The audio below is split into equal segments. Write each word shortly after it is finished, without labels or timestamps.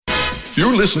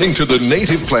You're listening to the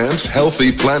Native Plants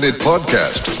Healthy Planet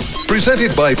podcast,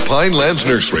 presented by Pinelands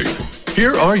Nursery.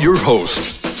 Here are your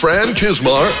hosts, Fran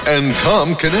Chismar and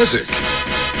Tom Knezick.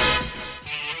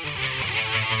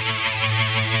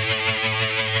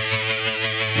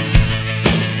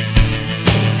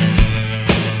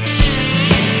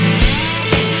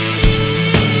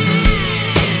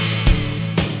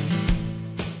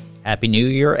 Happy New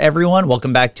Year, everyone.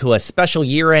 Welcome back to a special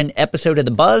year-end episode of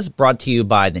The Buzz, brought to you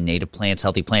by the Native Plants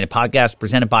Healthy Planet podcast,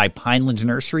 presented by Pinelands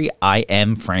Nursery. I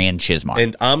am Fran Chismar.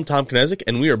 And I'm Tom Knezick,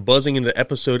 and we are buzzing into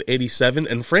episode 87.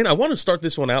 And Fran, I want to start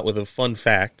this one out with a fun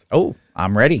fact. Oh,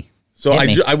 I'm ready. So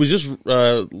I was just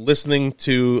listening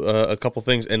to a couple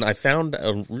things, and I found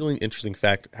a really interesting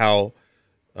fact how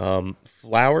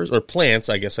flowers, or plants,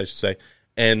 I guess I should say,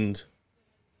 and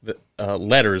the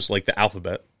letters, like the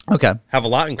alphabet, have a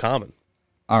lot in common.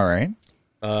 All right.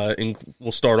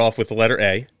 We'll start off with the letter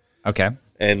A. Okay.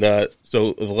 And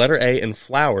so the letter A and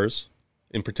flowers,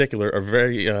 in particular, are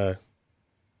very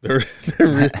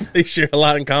they share a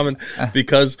lot in common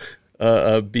because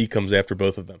B comes after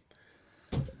both of them.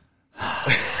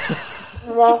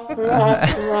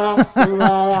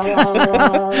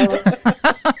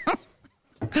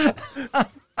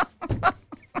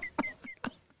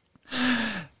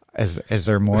 Is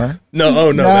there more?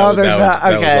 No, No, there's not.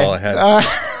 That Okay. was all I had.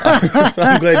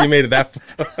 I'm glad you made it that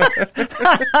far.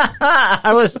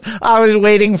 I was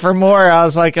waiting for more. I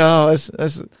was like, oh, is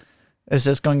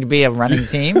this going to be a running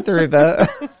theme through the...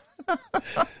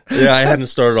 Yeah, I hadn't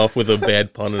started off with a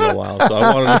bad pun in a while, so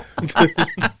I wanted to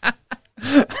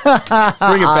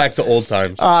bring it back to old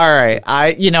times. All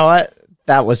right. You know what?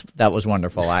 That was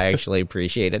wonderful. I actually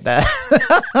appreciated that.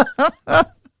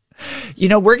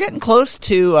 We're getting close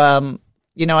to,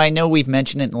 I know we've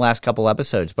mentioned it in the last couple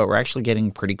episodes, but we're actually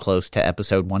getting pretty close to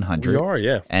episode 100. We are,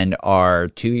 yeah. And our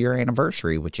 2-year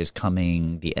anniversary, which is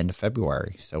coming the end of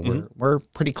February. So we're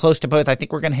pretty clse to both. I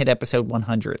think we're going to hit episode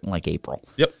 100 in like April.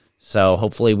 Yep. So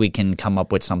hopefully we can come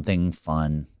up with something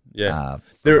fun. Yeah.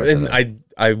 I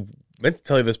meant to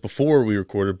tell you this before we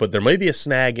recorded, but there may be a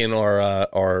snag in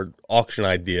our auction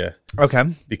idea. Okay.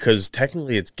 Because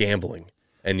technically it's gambling.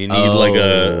 And you need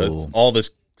all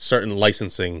this certain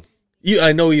licensing.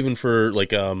 I know even for like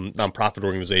nonprofit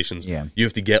organizations, you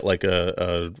have to get like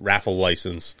a raffle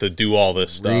license to do all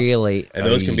this stuff. Really? And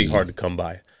those can be hard to come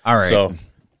by. All right. So,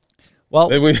 well,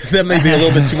 that may be a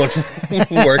little bit too much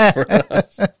work for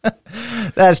us.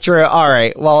 That's true. All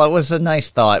right. Well, it was a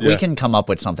nice thought. Yeah. We can come up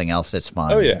with something else that's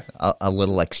fun. Oh, yeah. A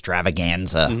little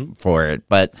extravaganza for it.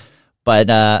 But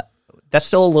that's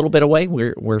still a little bit away.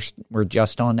 We're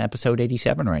just on episode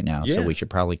 87 right now, so we should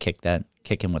probably kick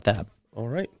in with that. All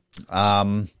right.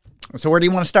 So where do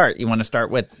you want to start? You want to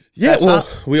start with That's Hot?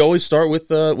 We always start with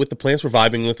the plants we're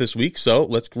vibing with this week. So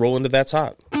let's roll into That's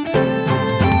Hot.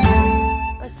 That's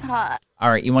hot. All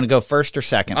right. You want to go first or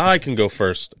second? I can go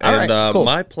first. All and right, cool.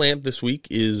 My plant this week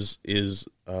is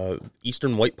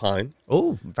Eastern White Pine.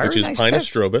 Oh, very which is nice Pinus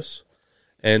pick. strobus.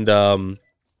 And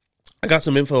I got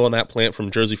some info on that plant from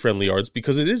Jersey Friendly Yards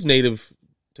because it is native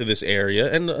to this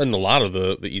area and a lot of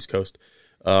the East Coast.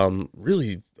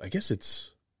 Really, I guess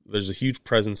there's a huge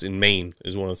presence in Maine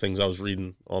is one of the things I was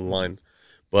reading online.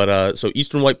 But so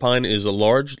Eastern White Pine is a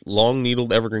large,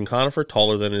 long-needled evergreen conifer,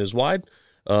 taller than it is wide.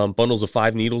 Bundles of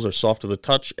 5 needles are soft to the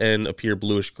touch and appear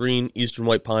bluish-green. Eastern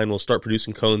White Pine will start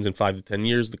producing cones in 5 to 10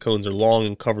 years. The cones are long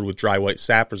and covered with dry white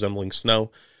sap resembling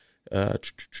snow.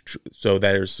 So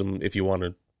there's some, if you want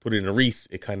to put it in a wreath,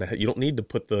 it kind of, you don't need to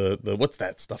put the what's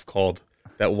that stuff called?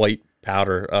 That white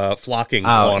powder, flocking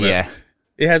on it.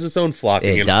 It has its own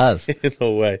flocking. It does. In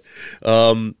a way.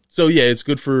 So yeah, it's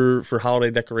good for holiday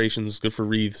decorations, good for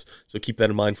wreaths. So keep that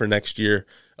in mind for next year.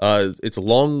 It's a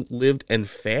long-lived and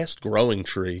fast-growing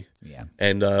tree. Yeah.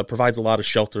 And provides a lot of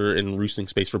shelter and roosting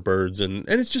space for birds. And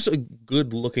it's just a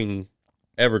good-looking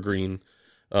evergreen.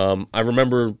 I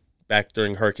remember back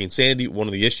during Hurricane Sandy, one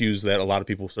of the issues that a lot of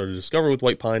people started to discover with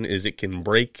white pine is it can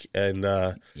break and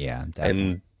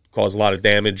cause a lot of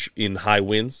damage in high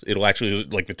winds. It'll actually,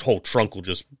 like, the whole trunk will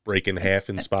just break in half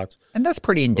in spots. And that's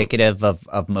pretty indicative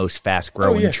of most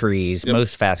fast-growing trees. Yep.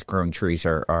 Most fast-growing trees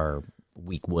are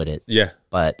weak-wooded. Yeah.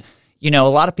 But, a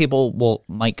lot of people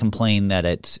might complain that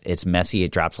it's messy,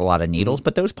 it drops a lot of needles,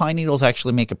 but those pine needles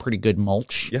actually make a pretty good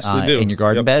mulch Yes, they do. in your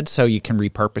garden bed, so you can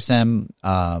repurpose them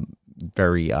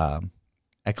very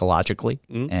ecologically.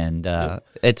 And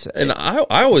I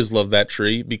always love that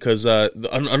tree because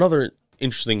another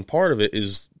interesting part of it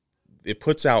is it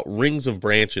puts out rings of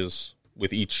branches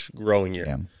with each growing year.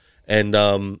 Yeah.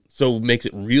 And so it makes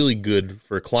it really good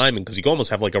for climbing because you can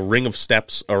almost have like a ring of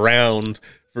steps around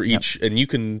for each, and you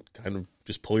can kind of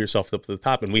just pull yourself up to the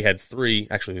top. And we had 3,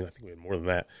 actually, I think we had more than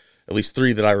that, at least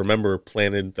 3 that I remember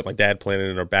planted, that my dad planted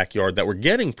in our backyard, that were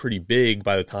getting pretty big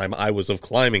by the time I was of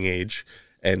climbing age.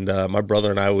 And my brother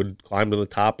and I would climb to the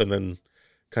top and then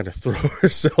kind of throw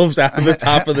ourselves out of the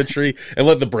top of the tree and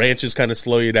let the branches kind of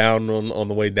slow you down on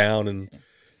the way down. And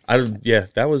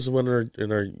that was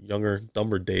in our younger,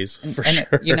 dumber days, for sure.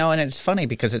 And it's funny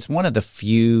because it's one of the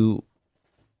few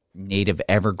native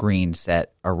evergreens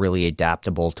that are really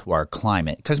adaptable to our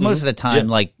climate. Because most of the time,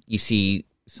 like, you see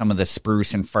some of the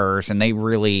spruce and firs, and they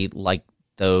really like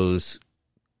those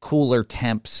cooler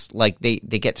temps. Like, they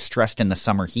get stressed in the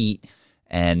summer heat,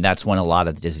 and that's when a lot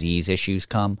of the disease issues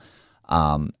come.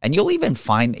 And you'll even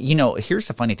find, here's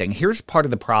the funny thing. Here's part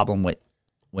of the problem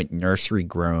with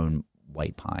nursery-grown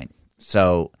white pine.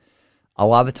 So a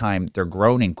lot of the time, they're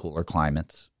grown in cooler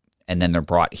climates, and then they're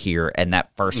brought here. And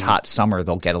that first hot summer,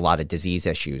 they'll get a lot of disease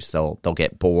issues. They'll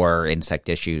get borer, insect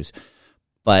issues.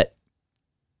 But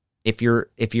if you're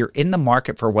in the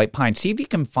market for white pine, see if you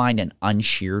can find an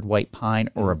unsheared white pine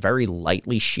or a very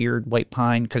lightly sheared white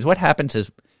pine. Because what happens is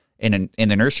in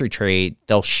the nursery trade,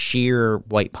 they'll shear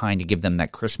white pine to give them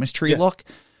that Christmas tree look,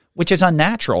 which is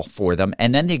unnatural for them.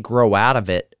 And then they grow out of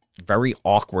it very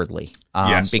awkwardly.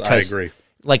 Because, I agree.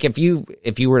 Like, if you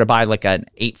were to buy like an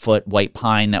 8-foot white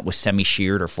pine that was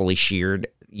semi-sheared or fully sheared,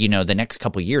 the next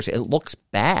couple of years, it looks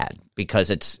bad because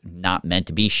it's not meant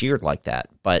to be sheared like that.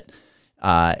 But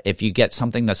if you get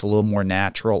something that's a little more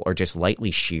natural or just lightly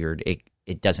sheared,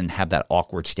 it doesn't have that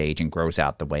awkward stage and grows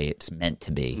out the way it's meant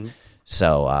to be.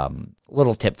 So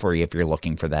little tip for you if you're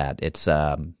looking for that. It's,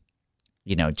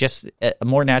 just a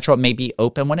more natural. It may be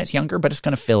open when it's younger, but it's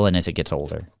going to fill in as it gets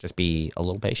older. Just be a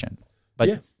little patient.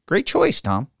 But great choice,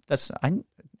 Tom.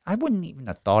 I wouldn't even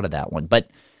have thought of that one. But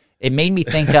it made me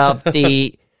think of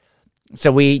so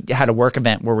we had a work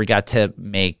event where we got to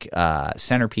make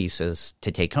centerpieces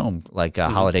to take home, like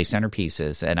holiday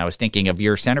centerpieces. And I was thinking of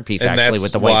your centerpiece, and actually,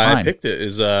 with the white pine. I picked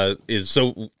it is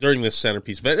so during this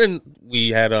centerpiece event, and we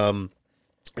had an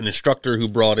instructor who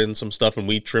brought in some stuff, and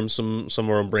we trimmed some of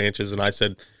our own branches. And I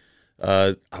said,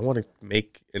 I want to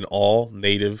make an all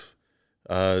native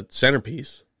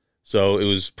centerpiece. So it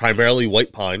was primarily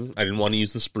white pine. I didn't want to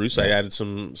use the spruce. I added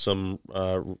some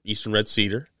eastern red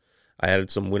cedar. I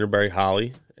added some winterberry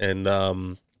holly, and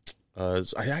I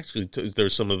actually there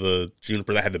was some of the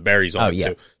juniper that had the berries on it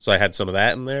too. So I had some of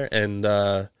that in there,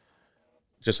 and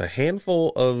just a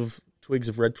handful of twigs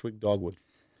of red twig dogwood.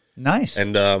 Nice.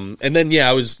 And then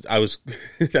I was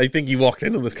I think you walked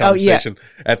into this conversation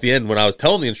at the end when I was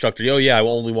telling the instructor, I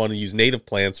only want to use native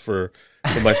plants for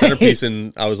my centerpiece,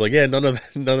 and I was like, none of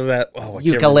that. Oh,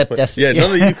 eucalyptus. None of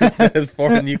the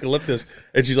foreign eucalyptus.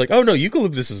 And she's like, oh no,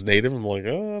 eucalyptus is native. I'm like,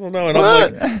 oh, I don't know. And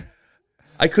I'm like,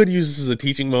 I could use this as a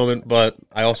teaching moment, but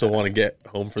I also want to get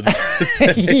home for the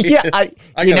day.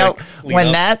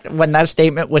 When that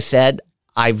statement was said,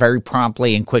 I very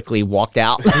promptly and quickly walked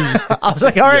out. I was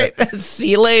like, all right, see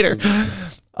you later.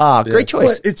 Great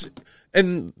choice.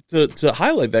 And to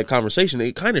highlight that conversation,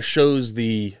 it kind of shows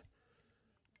the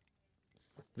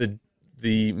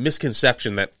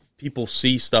misconception that people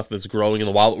see stuff that's growing in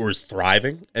the wild or is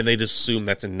thriving, and they just assume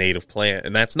that's a native plant,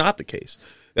 and that's not the case.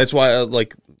 That's why,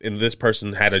 this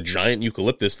person had a giant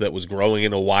eucalyptus that was growing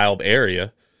in a wild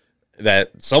area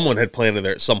that someone had planted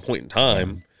there at some point in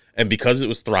time, and because it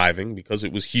was thriving, because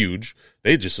it was huge,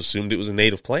 they just assumed it was a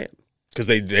native plant because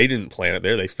they didn't plant it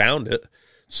there; they found it.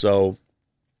 So,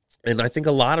 and I think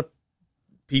a lot of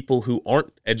people who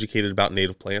aren't educated about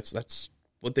native plants, that's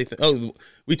what they think. Oh,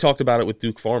 we talked about it with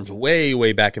Duke Farms way,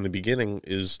 way back in the beginning,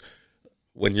 is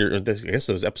when I guess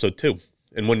it was episode 2.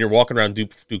 And when you're walking around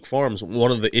Duke Farms,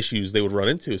 one of the issues they would run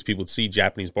into is people would see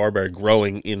Japanese barberry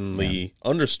growing in the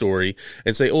understory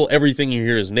and say, oh, everything you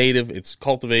hear is native, it's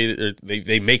cultivated, or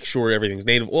they make sure everything's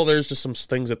native. Well, there's just some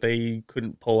things that they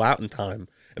couldn't pull out in time.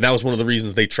 And that was one of the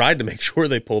reasons they tried to make sure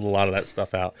they pulled a lot of that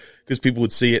stuff out, because people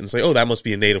would see it and say, oh, that must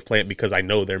be a native plant, because I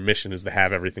know their mission is to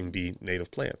have everything be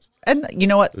native plants. And you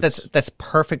know what? That's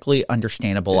perfectly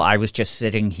understandable. I was just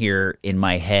sitting here in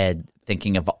my head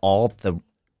thinking of all the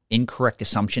incorrect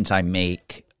assumptions I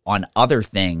make on other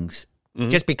things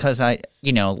just because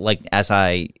as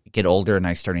I get older and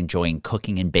I start enjoying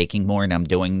cooking and baking more, and I'm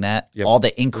doing that, all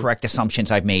the incorrect assumptions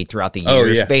I've made throughout the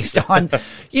years based on,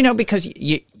 because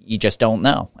you just don't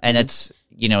know. And it's,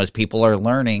 as people are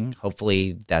learning,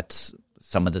 hopefully that's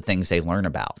some of the things they learn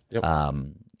about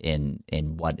in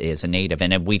what is a native.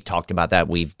 And we've talked about that.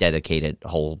 We've dedicated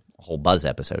whole buzz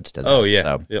episodes to that. Oh,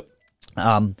 yeah.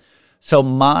 So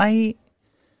my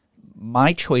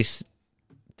choice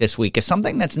this week is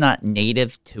something that's not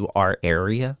native to our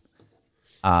area,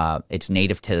 It's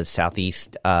native to the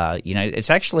southeast. It's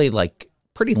actually like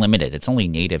pretty limited. It's only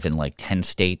native in like 10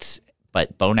 states,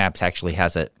 but Bone Apps actually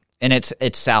has it, and it's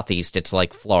southeast. It's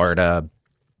like Florida,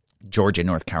 Georgia,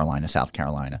 North Carolina, South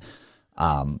Carolina.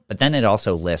 But then it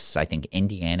also lists, I think,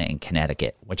 Indiana and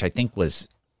Connecticut, which I think was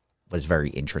very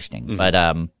interesting. Mm-hmm.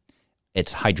 But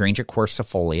it's Hydrangea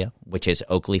quercifolia, which is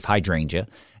oak leaf hydrangea,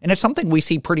 and it's something we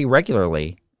see pretty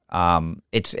regularly.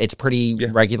 It's pretty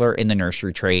regular in the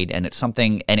nursery trade, and it's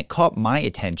something, and it caught my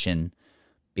attention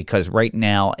because right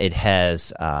now it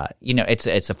has,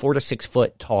 it's a 4 to 6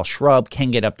 foot tall shrub,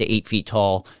 can get up to 8 feet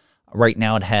tall. Right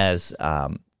now it has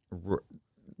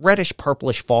reddish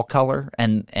purplish fall color,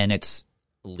 and its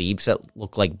leaves that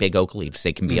look like big oak leaves.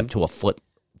 They can be up to a foot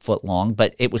long,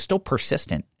 but it was still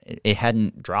persistent. It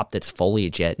hadn't dropped its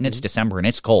foliage yet, and it's December and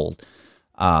it's cold.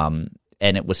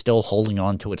 And it was still holding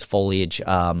on to its foliage.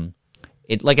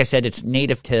 Like I said, it's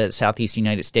native to Southeast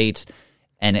United States,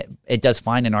 and it does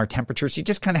fine in our temperatures. You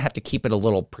just kind of have to keep it a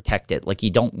little protected. Like,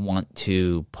 you don't want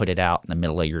to put it out in the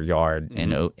middle of your yard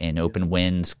in open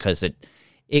winds, because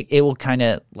it will kind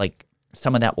of, like,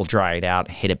 some of that will dry it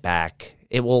out, hit it back.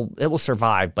 It will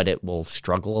survive, but it will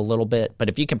struggle a little bit. But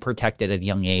if you can protect it at a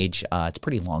young age, it's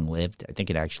pretty long-lived. I think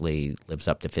it actually lives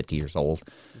up to 50 years old.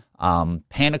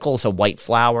 Panicles are white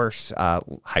flowers,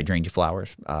 hydrangea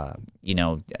flowers.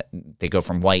 They go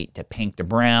from white to pink to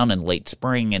brown in late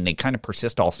spring, and they kind of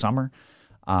persist all summer.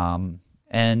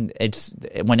 And it's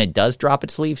when it does drop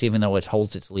its leaves, even though it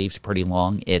holds its leaves pretty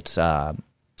long, it's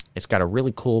got a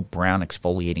really cool brown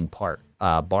exfoliating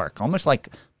bark, almost like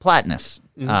platanus,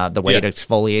 the way it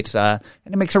exfoliates,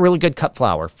 and it makes a really good cut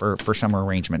flower for summer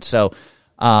arrangements. So,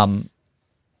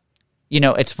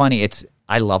 it's funny.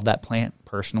 I love that plant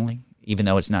personally, even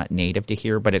though it's not native to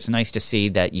here, but it's nice to see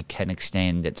that you can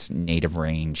extend its native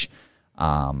range.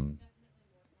 I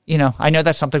know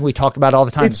that's something we talk about all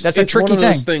the time. That's a tricky one of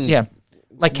those things,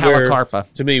 like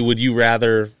Calicarpa. To me, would you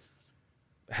rather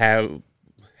have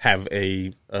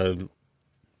a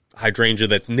hydrangea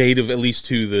that's native at least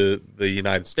to the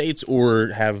United States, or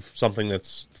have something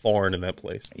that's foreign in that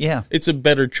place? Yeah. It's a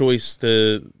better choice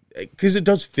because it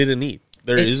does fit a need.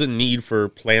 There is a need for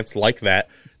plants like that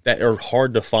are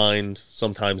hard to find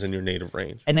sometimes in your native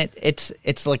range. And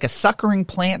it's like a suckering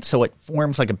plant, so it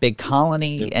forms like a big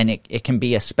colony, and it can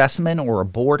be a specimen or a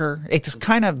border. It's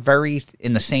kind of very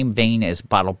in the same vein as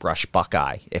bottlebrush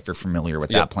buckeye, if you're familiar with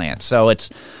that plant. So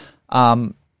it's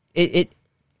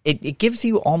it gives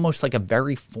you almost like a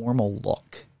very formal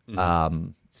look,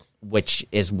 which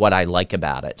is what I like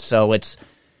about it. So it's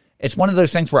one of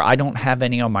those things where I don't have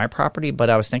any on my property, but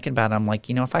I was thinking about it. I'm like,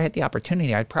 if I had the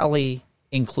opportunity, I'd probably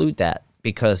include that,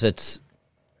 because it's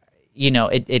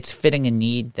fitting a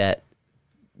need that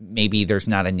maybe there's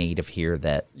not a native here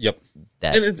that. Yep.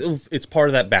 And it's part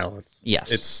of that balance.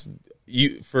 Yes.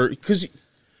 Because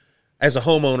as a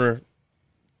homeowner,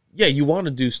 you want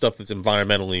to do stuff that's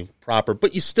environmentally proper,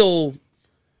 but you still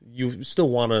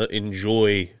want to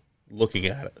enjoy looking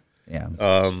at it. Yeah.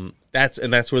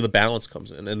 That's where the balance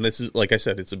comes in. And this is, like I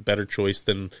said, it's a better choice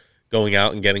than going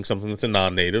out and getting something that's a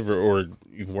non-native, or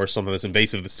even worse, something that's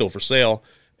invasive that's still for sale,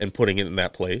 and putting it in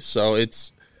that place. So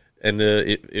it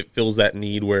fills that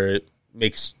need where it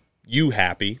makes you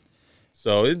happy.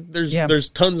 So there's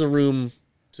tons of room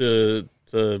to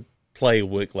play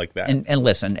with like that. And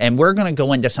listen, and we're going to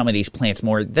go into some of these plants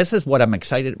more. This is what I'm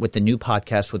excited with the new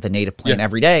podcast with the Native Plant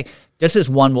Every Day. This is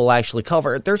one we'll actually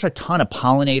cover. There's a ton of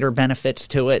pollinator benefits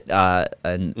to it,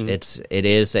 and it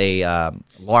is a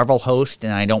larval host,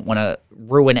 and I don't want to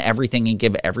ruin everything and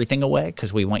give everything away,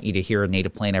 because we want you to hear a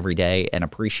Native Plant every day and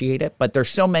appreciate it. But there's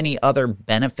so many other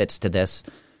benefits to this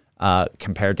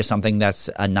compared to something that's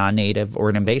a non-native or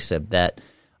an invasive that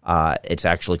it's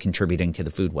actually contributing to the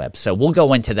food web. So we'll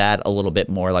go into that a little bit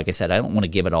more. Like I said, I don't want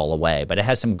to give it all away, but it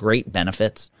has some great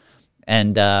benefits,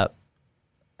 and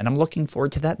I'm looking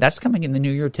forward to that. That's coming in the new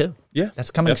year too. Yeah,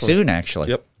 that's coming soon, actually.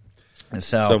 Yep.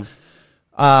 So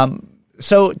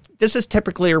this is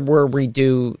typically where we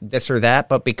do this or that,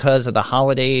 but because of the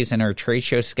holidays and our trade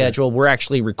show schedule, we're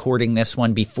actually recording this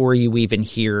one before you even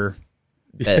hear.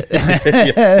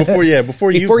 Before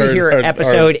you hear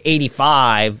episode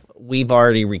 85, we've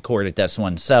already recorded this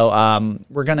one. So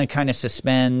we're going to kind of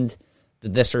suspend the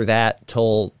this or that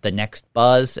till the next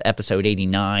buzz, episode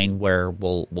 89, where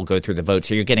we'll go through the votes.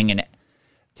 So you're getting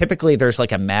typically there's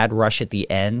like a mad rush at the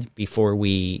end before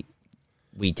we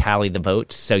tally the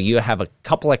votes. So you have a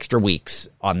couple extra weeks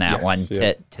on that one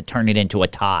to turn it into a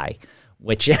tie,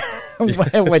 which is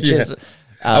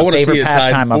I want to see it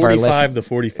tied 45 to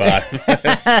 45.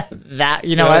 That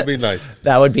would be nice.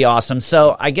 That would be awesome.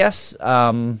 So I guess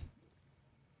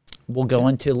we'll go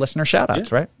into listener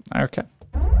shout-outs, right? Okay.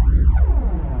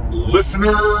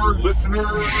 Listener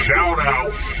shout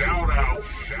out.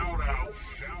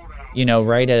 You know,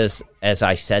 right as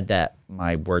I said that,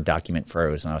 my Word document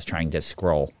froze, and I was trying to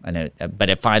scroll, but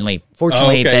it finally,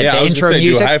 fortunately, the intro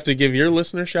music. Do I have to give your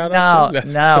listener shout out?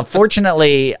 No.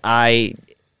 Fortunately,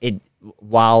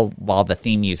 while the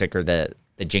theme music or the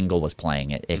jingle was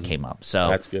playing, it came up. So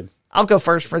that's good. I'll go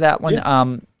first for that one.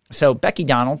 Yeah. So Becky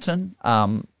Donaldson,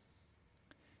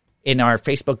 in our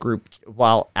Facebook group,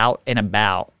 while out and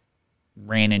about,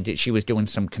 she was doing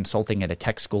some consulting at a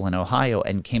tech school in Ohio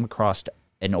and came across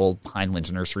an old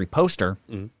Pinelands Nursery poster,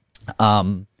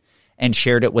 and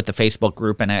shared it with the Facebook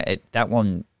group. And that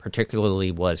one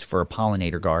particularly was for a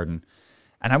pollinator garden.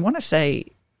 And I want to say,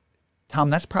 Tom,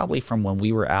 that's probably from when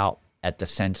we were out at the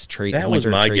Sense Trade. That was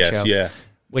my guess, show,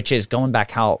 which is going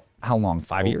back how long?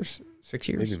 5 years? 6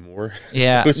 years? Maybe more.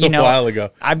 Yeah, it was a while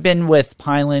ago. I've been with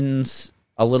Pinelands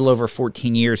a little over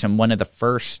 14 years, and one of the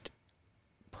first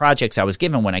projects I was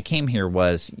given when I came here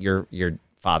was your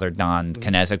father, Don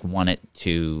Konezek, wanted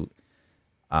to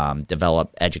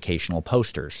develop educational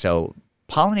posters. So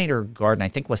Pollinator Garden, I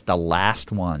think, was the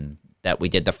last one that we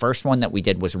did. The first one that we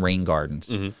did was Rain Gardens.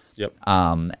 Mm-hmm. Yep.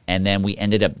 And then we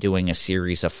ended up doing a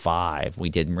series of 5. We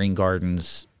did Rain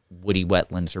Gardens, Woody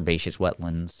Wetlands, Herbaceous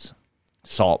Wetlands,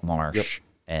 Salt Marsh,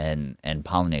 and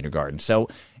Pollinator Garden. So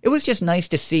it was just nice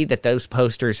to see that those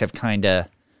posters have kind of,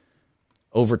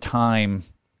 over time,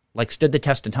 stood the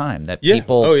test of time. That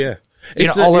people,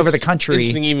 all over the country.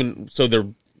 Even so, they're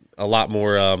a lot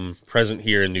more present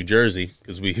here in New Jersey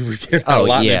because we get a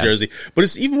lot in New Jersey. But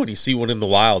it's even when you see one in the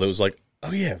wild, it was like,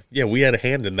 oh yeah, we had a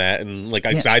hand in that, and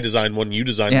I designed one, you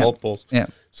designed multiples. Yeah.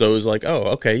 So it was like,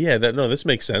 oh, okay, yeah, this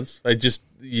makes sense.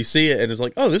 You see it, and it's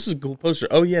like, oh, this is a cool poster.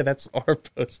 Oh yeah, that's our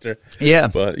poster. Yeah.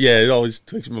 But yeah, it always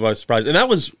takes me by surprise. And that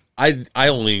was I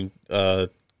only kind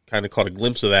of caught a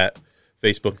glimpse of that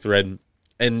Facebook thread.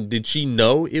 And did she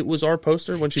know it was our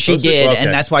poster when she posted? She did, okay.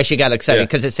 And that's why she got excited,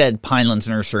 because it said Pinelands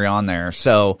Nursery on there.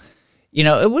 So,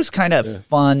 it was kind of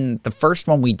fun. The first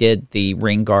one we did, the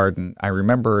Rain Garden, I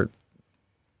remember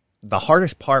the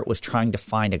hardest part was trying to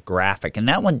find a graphic, and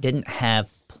that one didn't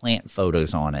have plant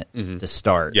photos on it to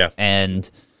start. Yeah. And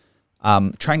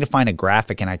trying to find a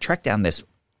graphic, and I tracked down this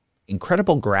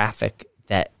incredible graphic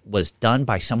that was done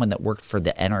by someone that worked for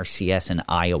the NRCS in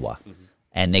Iowa.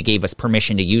 And they gave us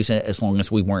permission to use it as long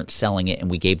as we weren't selling it, and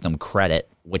we gave them credit,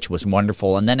 which was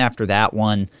wonderful. And then after that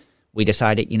one, we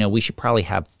decided, we should probably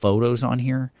have photos on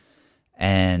here.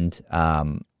 And,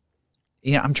 I'm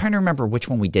trying to remember which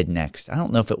one we did next. I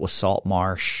don't know if it was Salt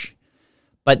Marsh,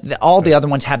 but all the other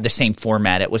ones have the same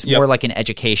format. It was more like an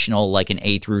educational, like an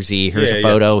A through Z. Here's a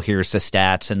photo, here's the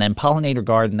stats. And then Pollinator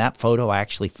Garden, that photo I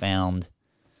actually found,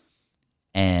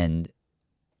 and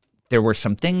there were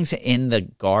some things in the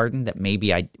garden that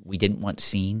maybe we didn't want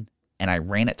seen, and I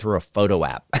ran it through a photo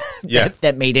app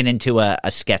that made it into a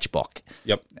sketchbook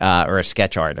or a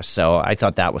sketch artist. So I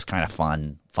thought that was kind of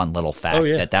fun little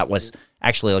fact that was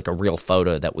actually like a real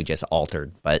photo that we just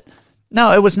altered. But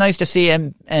no, it was nice to see,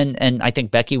 and I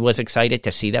think Becky was excited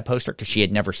to see that poster because she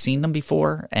had never seen them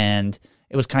before, and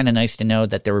it was kind of nice to know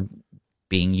that they were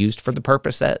being used for the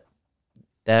purpose that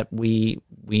we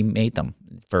made them,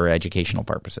 for educational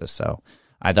purposes. So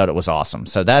I thought it was awesome.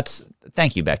 So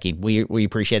thank you, Becky. We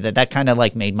appreciate that. That kind of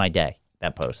made my day,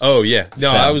 that post. Oh yeah.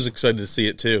 No, I was excited to see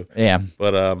it too. Yeah.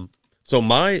 But so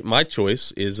my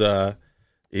choice is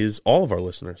all of our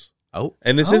listeners. Oh.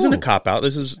 And this isn't a cop out.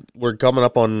 We're coming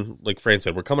up on, like Fran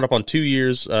said, we're coming up on 2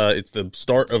 years. It's the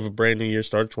start of a brand new year,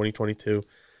 start of 2022.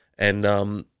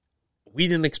 And we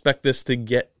didn't expect this to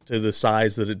get to the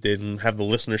size that it did and have the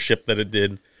listenership that it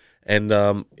did. And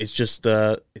it's just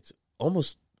it's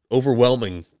almost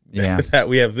overwhelming that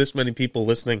we have this many people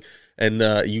listening, and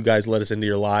you guys let us into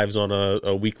your lives on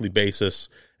a weekly basis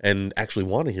and actually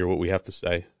want to hear what we have to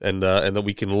say, and that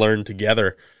we can learn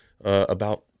together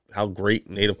about how great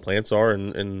native plants are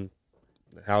and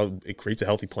how it creates a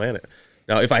healthy planet.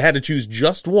 Now, if I had to choose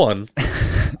just one,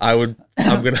 I'm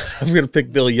gonna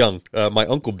pick Bill Young, my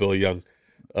uncle Bill Young.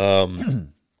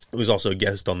 Who was also a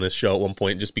guest on this show at one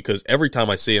point, just because every time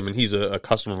I see him, and he's a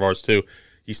customer of ours too,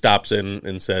 he stops in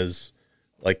and says,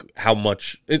 how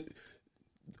much...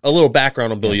 A little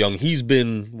background on Bill Young. He's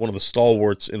been one of the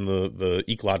stalwarts in the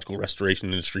ecological restoration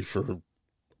industry for,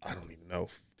 I don't even know,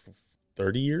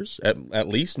 30 years at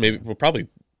least, maybe probably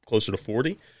closer to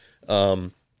 40.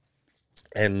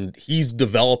 And he's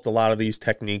developed a lot of these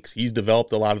techniques. He's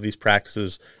developed a lot of these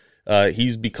practices.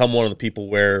 He's become one of the people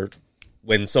where,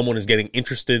 when someone is getting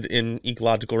interested in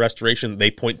ecological restoration,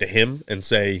 they point to him and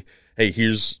say, hey,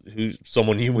 here's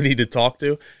someone you would need to talk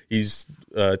to. He's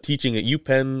teaching at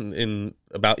UPenn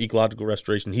about ecological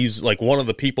restoration. He's like one of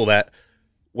the people that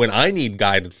when I need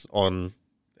guidance on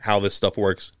how this stuff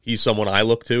works, he's someone I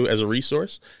look to as a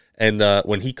resource. And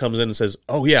when he comes in and says,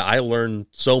 "Oh yeah, I learned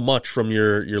so much from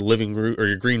your living room or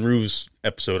your green roofs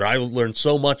episode. Or I learned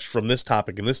so much from this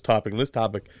topic and this topic and this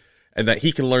topic," and that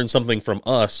he can learn something from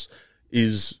us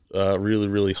is really,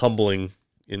 really humbling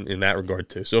in that regard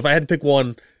too. So if I had to pick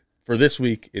one for this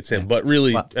week, it's him. But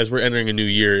really, as we're entering a new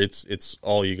year, it's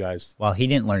all you guys. Well, he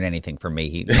didn't learn anything from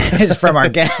me. It's from our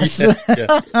guests.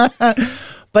 Yeah.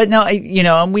 But no,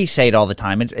 and we say it all the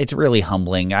time. It's really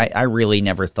humbling. I really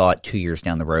never thought 2 years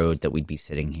down the road that we'd be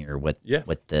sitting here with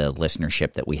the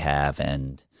listenership that we have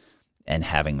and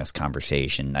having this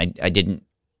conversation. I didn't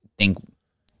think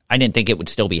it would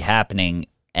still be happening.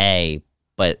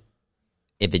 But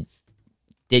if it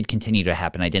did continue to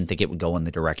happen, I didn't think it would go in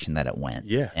the direction that it went.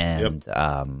 Yeah, and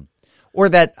or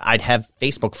that I'd have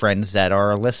Facebook friends that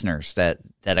are listeners that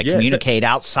I communicate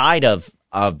outside of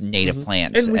native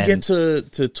plants. And we get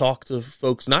to talk to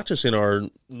folks, not just in our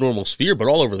normal sphere, but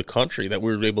all over the country, that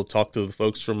we were able to talk to the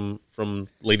folks from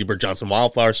Lady Bird Johnson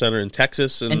Wildflower Center in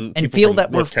Texas and feel from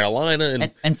that North Carolina.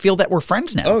 And feel that we're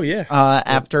friends now. Oh, yeah.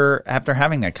 After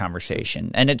having that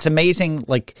conversation. And it's amazing,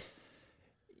 like,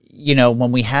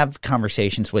 when we have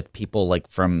conversations with people like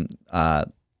from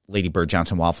Lady Bird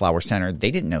Johnson Wildflower Center,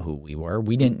 they didn't know who we were.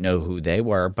 We didn't know who they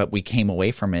were, but we came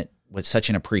away from it with such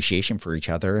an appreciation for each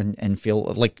other and feel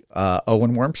like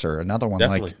Owen Wormser, another one.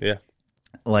 Definitely,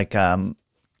 like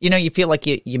you feel like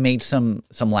you made some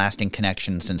lasting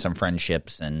connections and some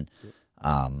friendships, and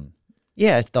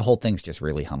the whole thing's just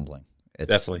really humbling. It's,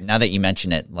 definitely. Now that you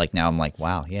mention it, like now I'm like,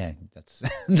 wow, yeah,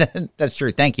 that's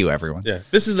true. Thank you, everyone. Yeah,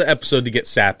 this is the episode to get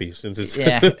sappy since it's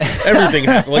everything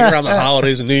happened like around the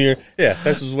holidays and New Year. Yeah,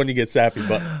 this is when you get sappy,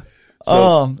 but.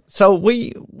 So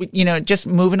we just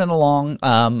moving it along.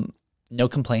 No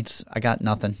complaints. I got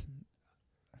nothing.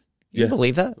 You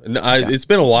believe that? No, it's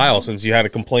been a while since you had a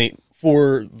complaint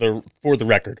for the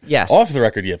record. Yes. Off the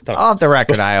record, you have tons. Off the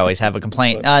record, I always have a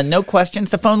complaint. No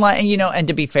questions. The phone line, and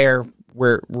to be fair,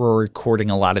 we're recording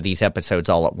a lot of these episodes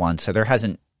all at once, so there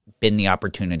hasn't been the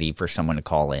opportunity for someone to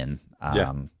call in.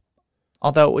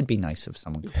 Although it would be nice if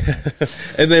someone called in.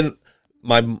 And then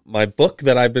my book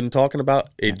that I've been talking about,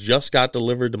 it just got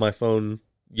delivered to my phone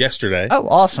yesterday. Oh,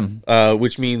 awesome.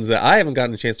 Which means that I haven't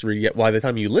gotten a chance to read it yet. By the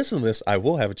time you listen to this, I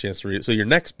will have a chance to read it. So your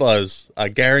next buzz, I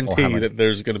guarantee that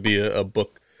there's going to be a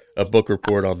book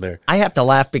report on there. I have to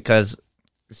laugh because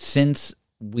since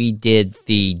we did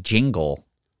the jingle,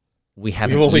 we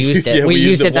haven't used it. We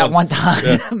used it that one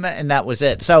time, and that was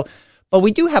it. So, but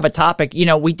we do have a topic.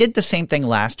 We did the same thing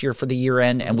last year for the year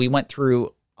end, and we went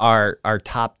through our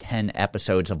top 10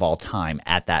 episodes of all time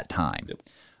at that time.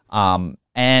 Yep.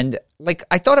 And like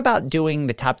I thought about doing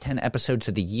the top 10 episodes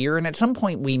of the year, and at some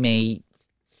point we may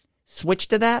switch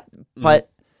to that. But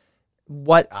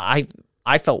what I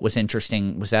felt was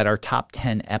interesting was that our top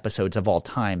 10 episodes of all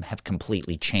time have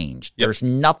completely changed. Yep. There's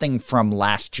nothing from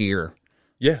last year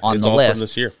on the list. From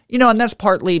this year. And that's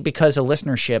partly because the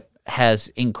listenership has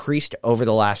increased over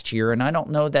the last year, and I don't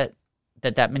know that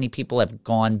many people have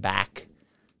gone back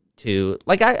to,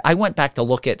 like, I went back to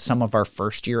look at some of our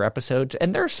first year episodes,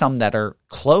 and there are some that are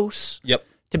close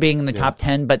to being in the top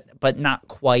 10, but not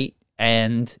quite.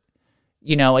 And,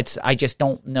 I just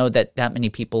don't know that many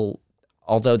people,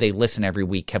 although they listen every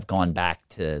week, have gone back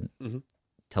to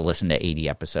listen to 80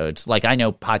 episodes. Like, I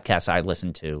know podcasts I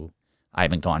listen to, I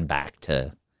haven't gone back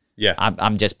to. Yeah.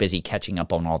 I'm just busy catching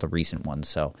up on all the recent ones.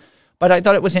 So, but I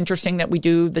thought it was interesting that we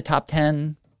do the top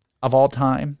 10 of all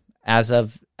time as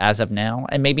of now,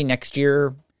 and maybe next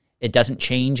year it doesn't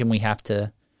change, and we have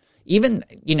to, even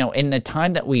in the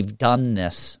time that we've done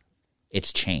this,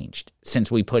 it's changed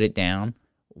since we put it down.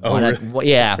 Really?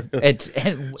 Yeah.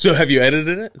 So have you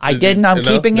edited it? I didn't. I'm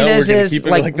keeping it as is.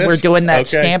 Like we're doing that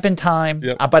stamp in time.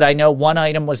 Yep. But I know one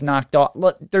item was knocked off.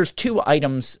 Look, there's 2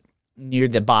 items near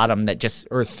the bottom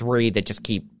or 3 that just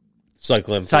keep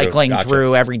cycling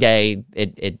through every day.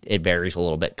 It varies a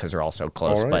little bit because they're all so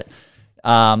close. Right.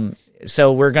 But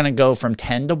so we're gonna go from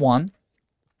 10 to 1.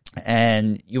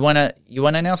 And you wanna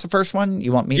announce the first one?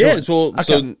 You want me to? Yeah.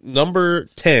 So number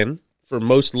 10 for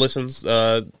most listens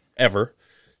ever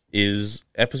is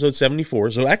episode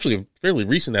 74. So actually a fairly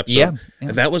recent episode. Yeah.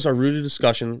 And that was our rooted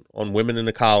discussion on women in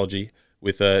ecology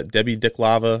with Debbie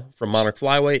Dicklava from Monarch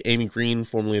Flyway, Amy Green,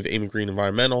 formerly of Amy Green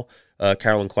Environmental,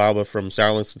 Carolyn Klauba from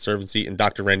Sauerland Conservancy, and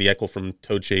Dr. Randy Eckel from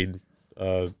Toadshade.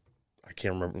 I I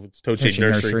can't remember. It's Toe Chain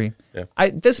Nursery. Yeah.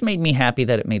 This made me happy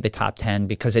that it made the top 10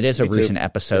 because it is a recent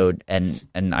episode, and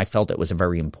I felt it was a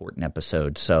very important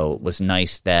episode. So it was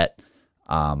nice that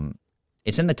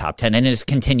it's in the top 10 and it's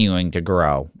continuing to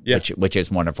grow, which is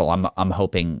wonderful. I'm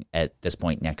hoping at this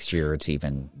point next year it's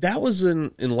even. That was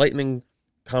an enlightening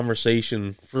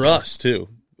conversation for us too.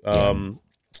 And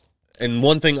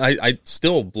one thing I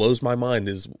still blows my mind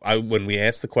is when we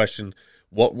asked the question,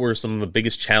 what were some of the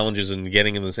biggest challenges in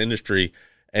getting in this industry?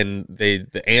 And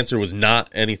the answer was not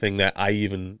anything that I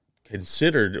even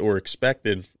considered or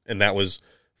expected, and that was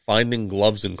finding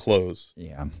gloves and clothes.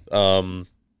 Yeah.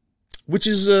 Which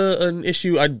is an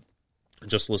issue. I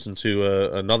just listened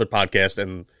to another podcast,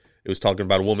 and it was talking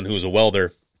about a woman who was a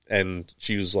welder, and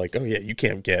she was like, "Oh yeah, you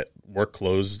can't get work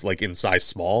clothes like in size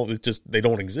small. It's just they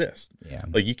don't exist. Yeah,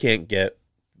 like you can't get."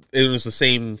 It was the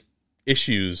same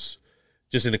issues,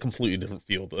 just in a completely different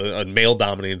field, a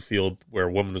male-dominated field where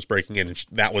a woman was breaking in, and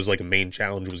that was like a main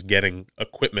challenge was getting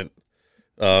equipment,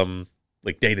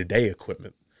 like day-to-day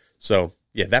equipment. So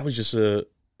yeah, that was just a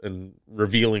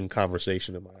revealing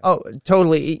conversation in my. Oh,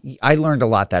 totally. I learned a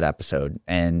lot that episode,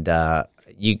 and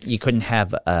you couldn't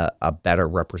have a better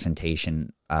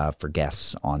representation for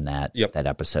guests on that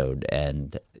episode.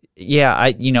 And yeah,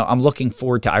 I'm looking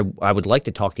forward to. I would like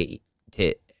to talk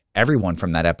to everyone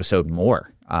from that episode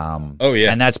more.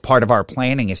 And that's part of our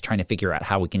planning is trying to figure out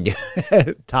how we can do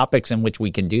topics in which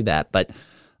we can do that. But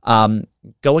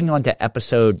going on to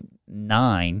episode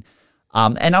 9.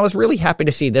 And I was really happy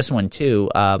to see this one too.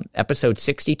 Episode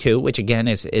 62, which again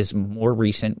is more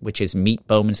recent, which is Meet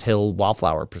Bowman's Hill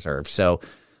Wildflower Preserve. So,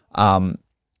 and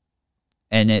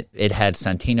it had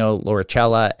Santino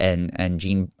Loricella and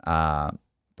Gene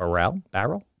Barrell. I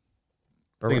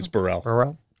think it's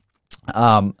Barrell.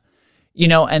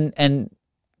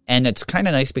 And it's kind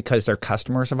of nice because they're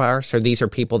customers of ours. So these are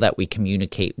people that we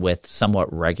communicate with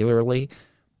somewhat regularly.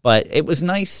 But it was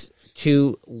nice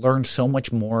to learn so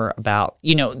much more about,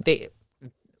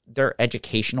 their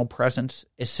educational presence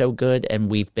is so good,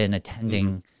 and we've been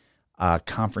attending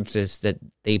conferences that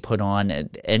they put on,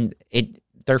 and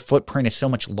their footprint is so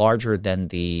much larger than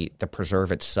the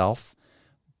preserve itself.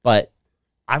 But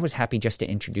I was happy just to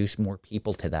introduce more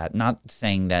people to that. Not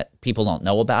saying that people don't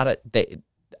know about it;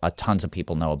 tons of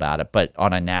people know about it. But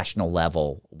on a national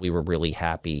level, we were really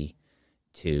happy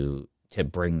to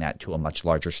bring that to a much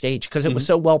larger stage because it was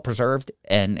so well preserved,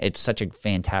 and it's such a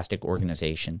fantastic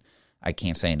organization. I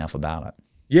can't say enough about it.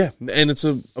 Yeah, and it's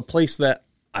a place that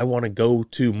I want to go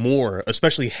to more,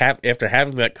 especially after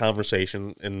having that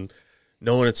conversation and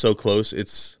knowing it's so close.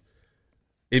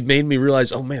 It made me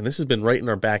realize, oh man, this has been right in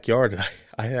our backyard, and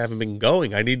I haven't been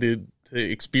going. I need to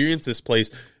experience this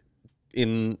place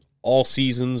in all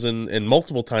seasons and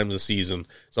multiple times a season.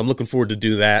 So I'm looking forward to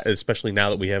do that, especially now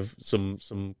that we have some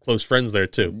close friends there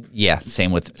too. Yeah,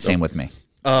 same with me.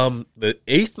 The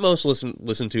 8th most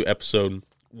listened to episode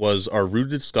was our Rooted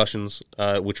Discussions,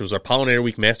 which was our Pollinator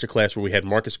Week Masterclass, where we had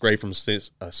Marcus Gray from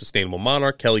Sustainable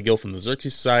Monarch, Kelly Gill from the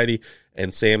Xerxes Society,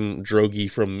 and Sam Droege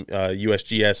from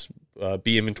USGS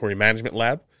Bee Inventory Management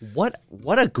Lab. What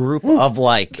a group of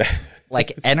like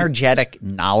energetic,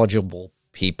 knowledgeable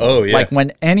people. Oh, yeah. Like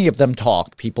when any of them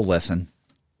talk, people listen.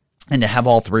 And to have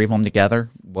all 3 of them together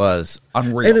was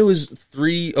unreal. And it was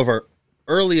 3 of our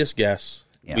earliest guests.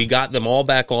 Yeah. We got them all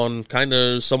back on kind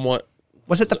of somewhat.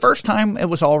 Was it the first time it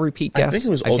was all repeat guests? I think it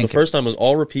was the first time it was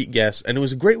all repeat guests. And it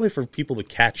was a great way for people to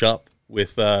catch up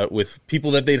with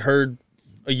people that they'd heard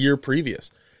a year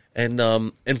previous. And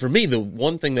for me, the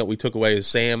one thing that we took away is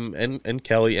Sam and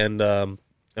Kelly and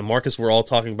Marcus were all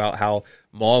talking about how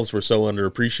moths were so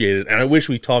underappreciated, and I wish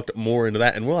we talked more into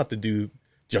that. And we'll have to do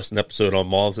just an episode on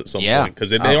moths at some point because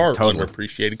they are totally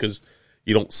underappreciated because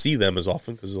you don't see them as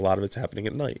often because a lot of it's happening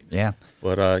at night. Yeah,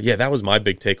 but that was my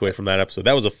big takeaway from that episode.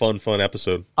 That was a fun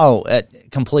episode. Oh,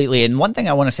 completely. And one thing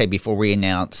I want to say before we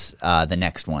announce the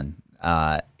next one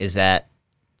is that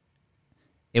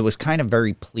it was kind of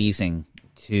very pleasing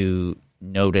to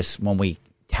notice when we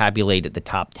tabulated the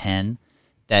top 10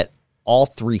 that all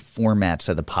 3 formats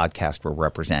of the podcast were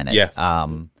represented. Yeah.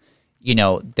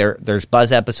 There's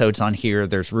buzz episodes on here.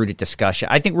 There's Rooted Discussion.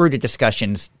 I think Rooted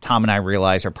Discussions, Tom and I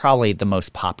realize, are probably the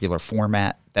most popular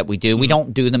format that we do. We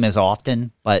don't do them as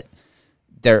often, but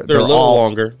they're a little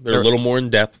longer. They're a little more in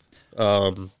depth.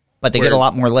 But they get a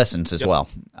lot more listens as well.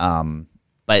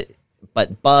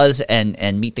 But Buzz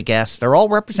and Meet the Guests, they're all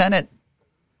represented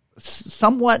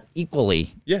somewhat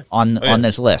equally on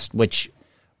this list, which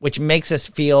makes us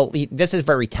feel this is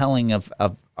very telling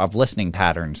of listening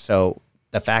patterns. So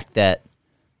the fact that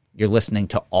you're listening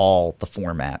to all the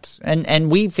formats, and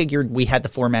we figured we had the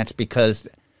formats because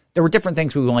there were different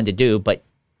things we wanted to do, but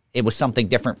it was something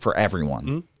different for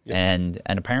everyone. Yeah. And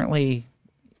apparently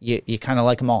you kind of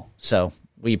like them all. So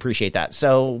we appreciate that.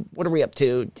 So what are we up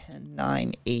to? 10,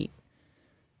 9, 8,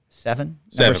 7?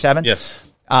 Number 7? Yes.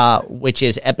 Which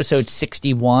is episode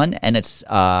 61, and it's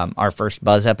our first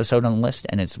Buzz episode on the list,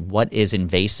 and it's What is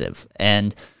Invasive?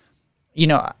 And,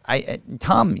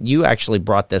 Tom, you actually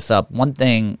brought this up. One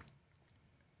thing,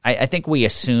 I think we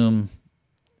assume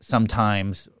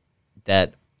sometimes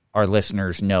that our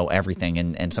listeners know everything,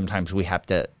 and sometimes we have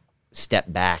to step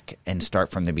back and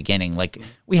start from the beginning. Like,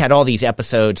 we had all these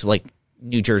episodes, like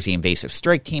New Jersey Invasive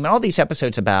Strike Team, and all these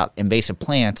episodes about invasive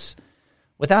plants,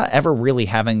 without ever really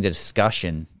having the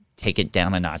discussion, take it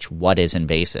down a notch. What is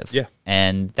invasive? Yeah.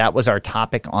 And that was our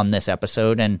topic on this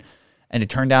episode. And it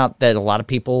turned out that a lot of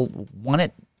people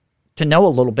wanted to know a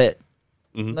little bit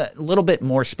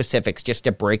more specifics, just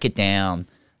to break it down.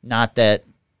 Not that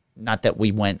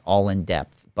we went all in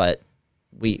depth, but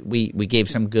we gave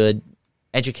some good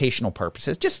educational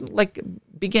purposes. Just like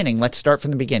beginning, let's start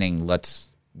from the beginning.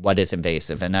 What is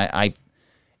invasive? And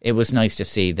it was nice to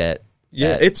see that.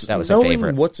 Yeah, that was a knowing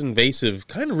favorite. What's invasive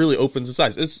kind of really opens its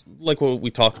eyes. It's like what we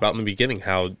talked about in the beginning,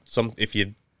 how if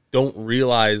you don't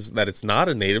realize that it's not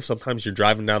a native, sometimes you're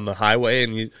driving down the highway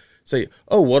and you say,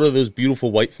 oh, what are those beautiful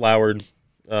white flowered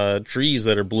trees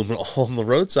that are blooming all on the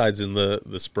roadsides in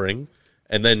the spring?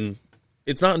 And then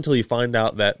it's not until you find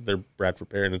out that they're Bradford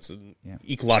pear and it's an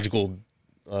ecological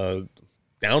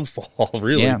downfall,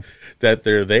 really, that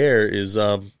they're there is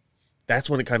that's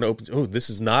when it kind of opens, oh, this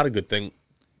is not a good thing.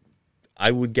 I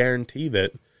would guarantee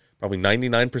that probably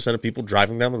 99% of people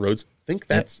driving down the roads think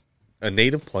that's a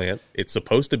native plant. It's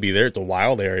supposed to be there. It's a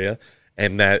wild area,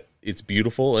 and that it's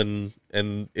beautiful and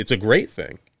it's a great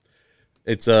thing.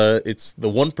 It's the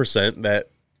 1% that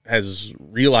has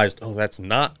realized, oh, that's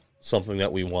not something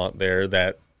that we want there,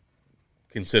 that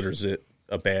considers it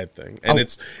a bad thing. And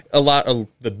it's a lot of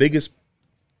the biggest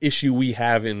issue we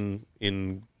have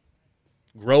in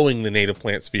growing the native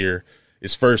plant sphere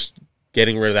is first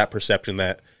getting rid of that perception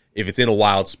that if it's in a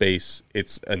wild space,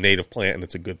 it's a native plant and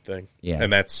it's a good thing. Yeah.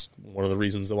 And that's one of the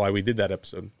reasons why we did that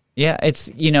episode. Yeah, it's,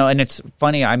 and it's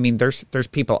funny. I mean, there's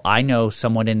people, I know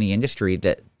someone in the industry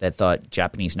that thought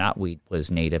Japanese knotweed was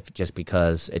native just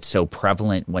because it's so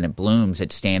prevalent when it blooms.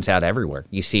 It stands out everywhere.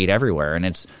 You see it everywhere. And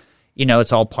it's,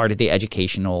 it's all part of the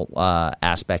educational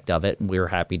aspect of it. And we were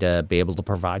happy to be able to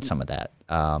provide some of that.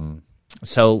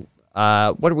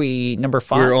 What are we, number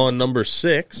 5? We're on number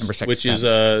 6, which is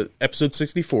episode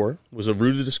 64, was a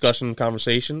rooted discussion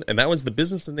conversation, and that was the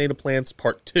Business of Native Plants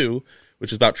Part 2,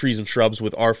 which is about trees and shrubs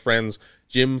with our friends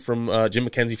Jim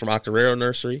McKenzie from Octoraro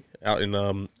Nursery out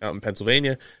in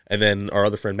Pennsylvania, and then our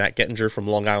other friend Matt Gettinger from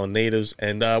Long Island Natives,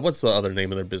 and what's the other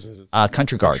name of their business?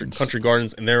 Country Gardens. Country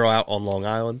Gardens, and they're out on Long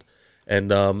Island, and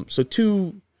so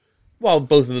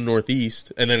both in the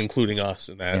Northeast, and then including us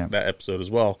in that episode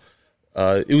as well.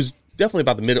 It was definitely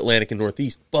about the Mid-Atlantic and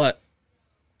Northeast, but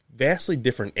vastly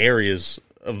different areas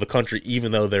of the country,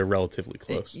 even though they're relatively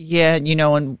close. Yeah,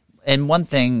 and one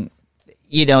thing,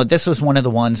 this was one of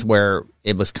the ones where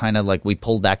it was kind of like we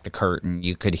pulled back the curtain.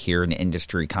 You could hear an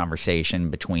industry conversation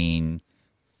between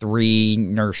 3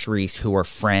 nurseries who are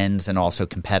friends and also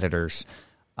competitors.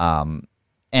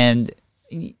 And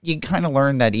you kind of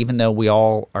learn that even though we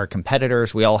all are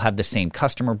competitors, we all have the same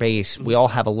customer base, we all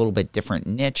have a little bit different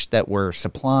niche that we're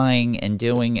supplying and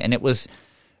doing, and it was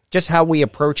just how we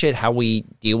approach it, how we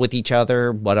deal with each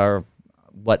other, what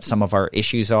some of our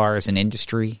issues are as an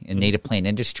industry, in native plant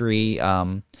industry,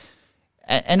 and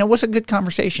it was a good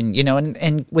conversation,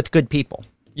 and with good people.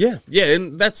 Yeah,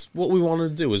 and that's what we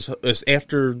wanted to do is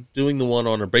after doing the one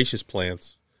on herbaceous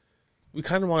plants, we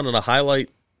kind of wanted to highlight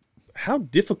how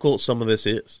difficult some of this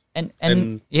is. And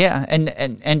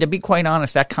to be quite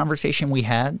honest, that conversation we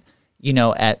had,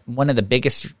 at one of the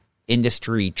biggest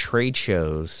industry trade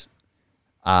shows,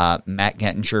 Matt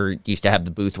Gettinger used to have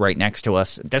the booth right next to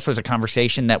us. This was a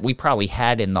conversation that we probably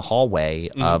had in the hallway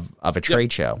of a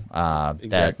trade show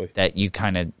that you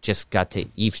kind of just got to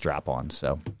eavesdrop on.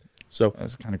 So that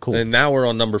was kind of cool. And now we're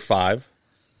on number 5.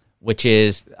 Which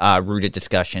is Rooted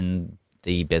Discussion,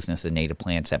 the Business of Native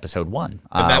Plants, episode 1.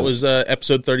 And that was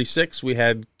episode 36. We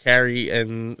had Carrie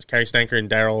Stanker and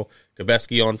Daryl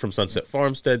Gabeski on from Sunset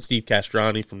Farmstead, Steve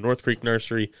Castrani from North Creek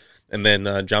Nursery, and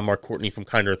then John Mark Courtney from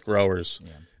Kind Earth Growers.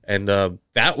 Yeah. And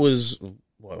that was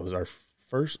our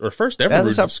first ever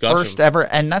Rooted discussion. First ever,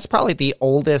 and that's probably the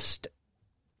oldest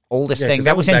thing.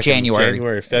 That was in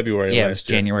January. February. Yeah, it was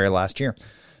January last year.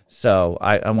 So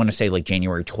I want to say like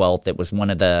January 12th. It was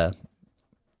one of the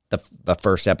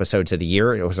first episodes of the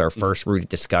year. It was our first Rooted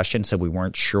discussion, so we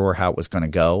weren't sure how it was going to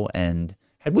go. And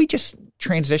Had we just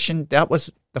transitioned? That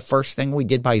was the first thing we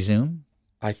did by Zoom?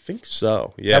 I think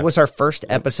so, yeah. That was our first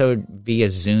episode via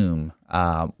Zoom,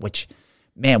 which,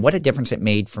 man, what a difference it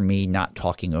made for me not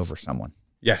talking over someone.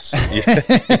 Yes.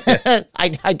 Yeah.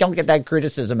 I don't get that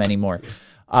criticism anymore.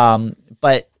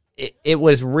 But it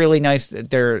was really nice.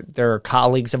 They're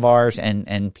colleagues of ours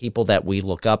and people that we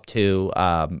look up to,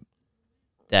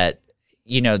 that,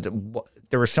 you know,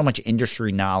 there was so much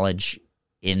industry knowledge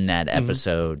in that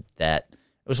episode that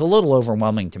it was a little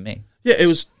overwhelming to me. Yeah, it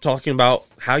was talking about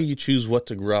how you choose what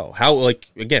to grow. How, like,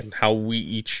 again, how we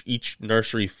each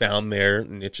nursery found their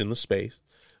niche in the space.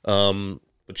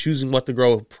 But choosing what to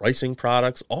grow, pricing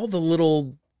products, all the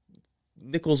little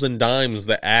nickels and dimes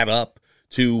that add up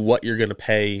to what you're going to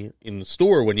pay in the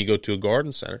store when you go to a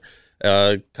garden center.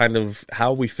 Kind of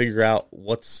how we figure out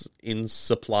what's in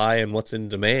supply and what's in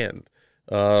demand.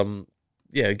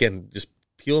 Yeah, again, just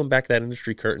peeling back that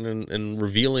industry curtain and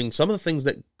revealing some of the things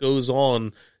that goes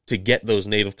on to get those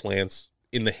native plants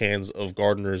in the hands of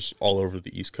gardeners all over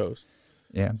the East Coast.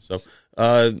 Yeah. So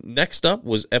next up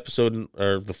was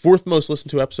the fourth most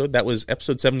listened to episode. That was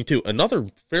episode 72, another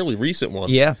fairly recent one.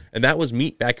 Yeah. And that was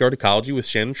Meet Backyard Ecology with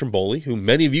Shannon Trimboli, who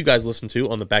many of you guys listen to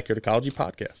on the Backyard Ecology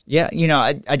podcast. Yeah. You know,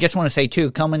 I just want to say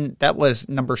too, that was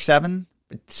number 7,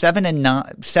 7 and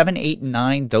 9, 7, 8 and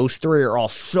 9. Those three are all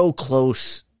so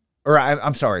close. Or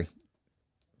I'm sorry,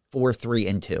 4, 3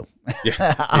 and 2.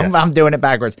 Yeah. I'm doing it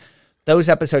backwards. Those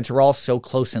episodes are all so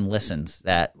close in listens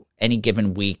that any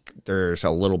given week there's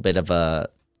a little bit of a,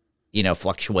 you know,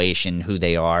 fluctuation who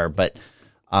they are. But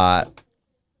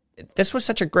this was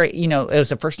such a great, you know, it was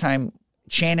the first time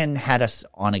Shannon had us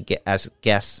on as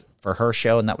guests for her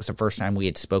show, and that was the first time we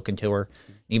had spoken to her.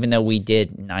 Even though we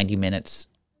did 90 minutes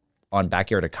on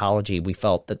Backyard Ecology, we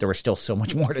felt that there was still so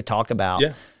much more to talk about.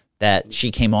 Yeah. That she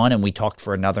came on and we talked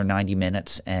for another 90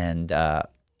 minutes. And,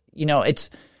 you know,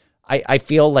 I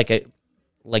feel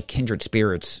like kindred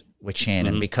spirits with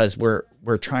Shannon because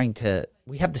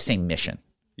we have the same mission.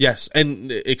 Yes.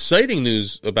 And exciting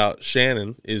news about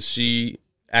Shannon is she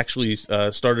actually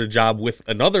started a job with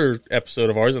another episode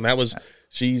of ours. And that was,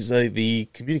 she's the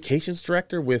communications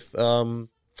director with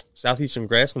Southeastern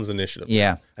Grasslands Initiative.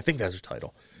 Yeah. I think that's her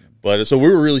title. But so we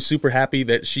were really super happy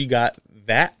that she got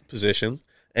that position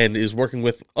and is working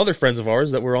with other friends of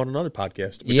ours that were on another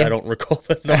podcast, which I don't recall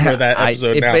the number of that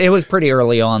episode now. It was pretty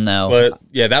early on, though. But,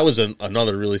 yeah, that was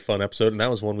another really fun episode, and that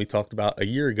was one we talked about a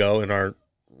year ago in our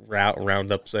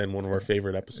roundups and one of our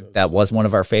favorite episodes. That was one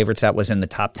of our favorites. That was in the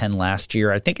top 10 last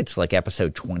year. I think it's like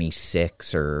episode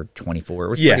 26 or 24. It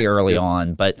was pretty early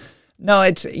on. But, no,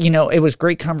 it was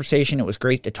great conversation. It was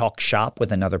great to talk shop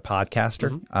with another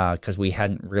podcaster because we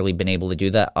hadn't really been able to do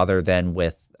that other than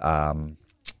with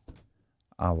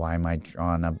why am I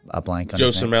drawing a blank on Joe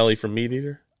his name? Cimelli from Meat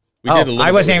Eater?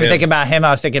 I wasn't even thinking about him. I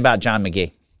was thinking about John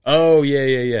McGee. Oh,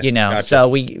 yeah. You know, Gotcha.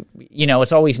 so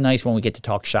it's always nice when we get to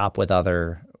talk shop with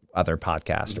other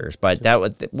podcasters.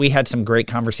 But we had some great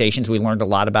conversations. We learned a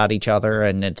lot about each other,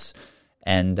 and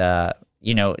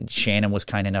Shannon was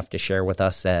kind enough to share with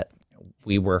us that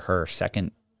we were her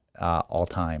second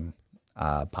all-time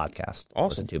podcast. Awesome.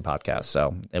 Listen to podcast.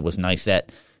 So it was nice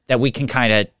that we can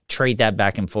kind of trade that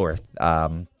back and forth.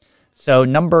 So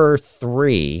number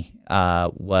 3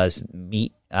 was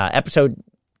episode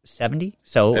 70.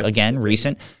 So again,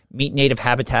 recent Meet Native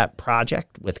Habitat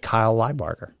Project with Kyle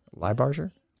Leibarger.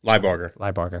 Leibarger.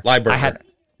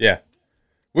 Yeah.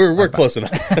 We're close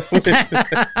enough.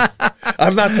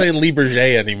 I'm not saying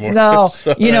Lieberger anymore. No,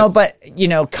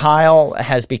 so Kyle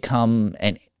has become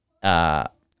a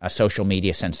social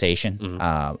media sensation,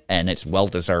 and it's well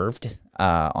deserved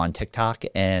on TikTok.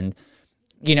 And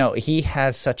he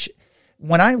has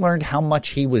when I learned how much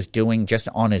he was doing just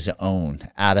on his own,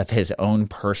 out of his own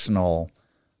personal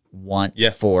want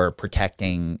for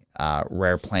protecting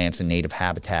rare plants and native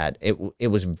habitat, it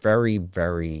was very,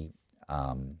 very,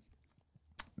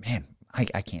 man,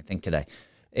 I can't think today.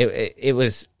 It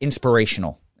was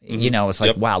inspirational. It's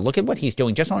like, wow, look at what he's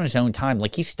doing just on his own time.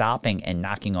 Like, he's stopping and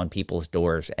knocking on people's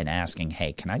doors and asking,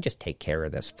 hey, can I just take care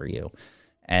of this for you?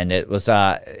 And it was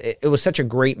such a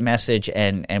great message,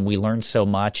 and we learned so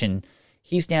much. And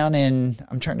he's down in,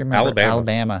 I'm trying to remember,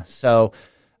 Alabama. So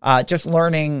just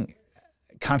learning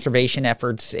conservation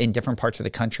efforts in different parts of the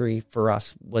country for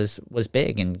us was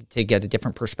big, and to get a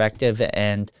different perspective.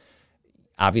 And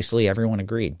obviously everyone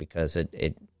agreed because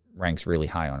it ranks really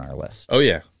high on our list. Oh,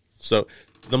 yeah. So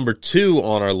Number 2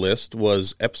 on our list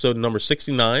was episode number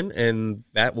 69, and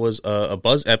that was a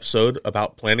Buzz episode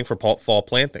about planning for fall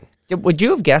planting. Would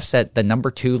you have guessed that the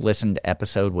number 2 listened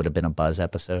episode would have been a Buzz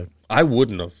episode? I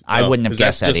wouldn't have. I wouldn't have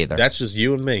guessed that either. That's just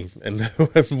you and me, and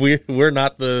we're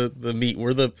not the meat.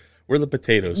 We're the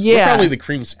potatoes. Yeah. We're probably the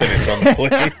cream spinach on the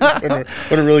plate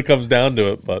when it really comes down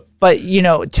to it. But you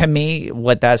know, to me,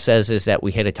 what that says is that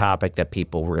we hit a topic that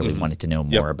people really wanted to know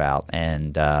more about,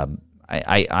 and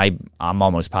I'm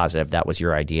almost positive that was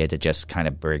your idea to just kind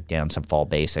of break down some fall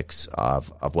basics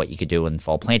of what you could do in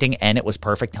fall planting, and it was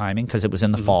perfect timing because it was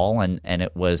in the fall and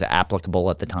it was applicable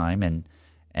at the time,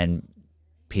 and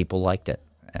people liked it,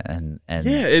 and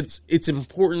yeah, it's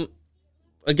important.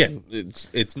 Again,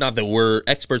 it's not that we're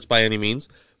experts by any means,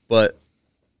 but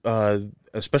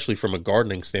especially from a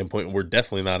gardening standpoint, we're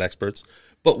definitely not experts.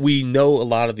 But we know a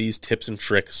lot of these tips and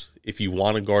tricks if you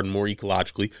want to garden more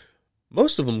ecologically.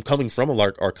 Most of them coming from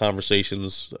our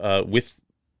conversations with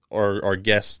our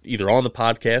guests, either on the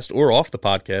podcast or off the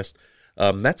podcast.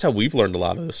 That's how we've learned a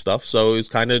lot of this stuff. So it's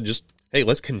kind of just, hey,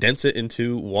 let's condense it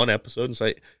into one episode and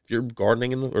say, if you're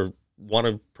gardening or want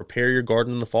to prepare your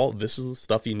garden in the fall, this is the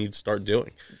stuff you need to start doing.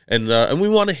 And we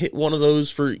want to hit one of those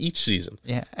for each season.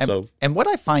 Yeah. And what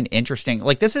I find interesting,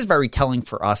 like this is very telling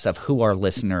for us of who our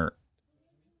listeners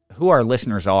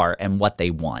are and what they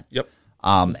want. Yep.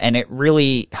 And it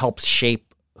really helps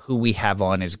shape who we have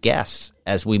on as guests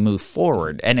as we move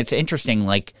forward. And it's interesting,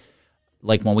 like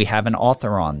when we have an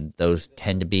author on, those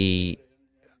tend to be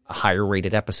higher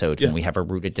rated episodes when we have a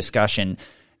rooted discussion.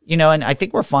 You know, and I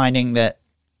think we're finding that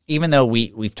even though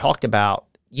we've talked about,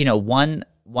 you know, one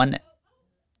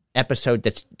episode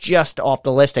that's just off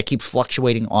the list that keeps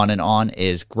fluctuating on and on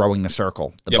is Growing the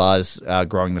Circle, Buzz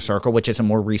Growing the Circle, which is a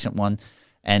more recent one.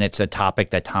 And it's a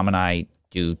topic that Tom and I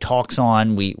do talks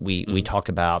on. We talk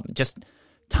about just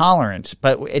tolerance,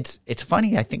 but it's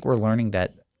funny. I think we're learning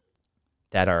that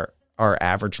our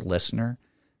average listener,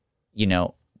 you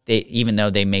know, even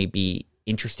though they may be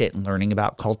interested in learning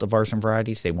about cultivars and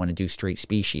varieties, they want to do straight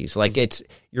species. Like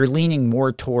you're leaning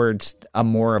more towards a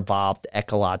more evolved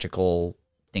ecological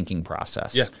thinking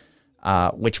process. Yeah.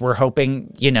 Which we're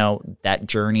hoping, you know, that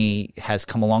journey has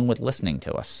come along with listening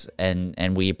to us,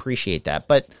 and we appreciate that.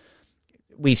 But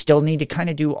we still need to kind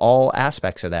of do all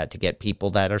aspects of that to get people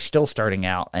that are still starting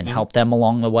out and help them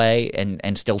along the way,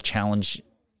 and still challenge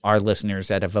our listeners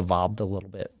that have evolved a little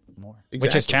bit more,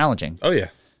 which is challenging. Oh yeah.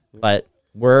 But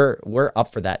we're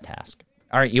up for that task.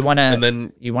 All right, you want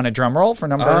to drum roll for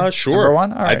number number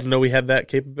 1? All right. I didn't know we had that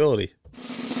capability.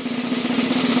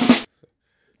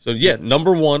 So yeah,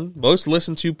 number 1 most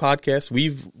listened to podcast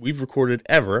we've recorded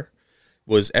ever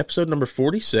was episode number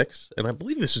 46, and I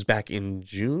believe this was back in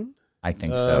June. I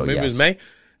think so. Maybe it was May,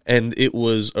 and it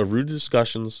was a Rooted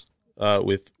Discussions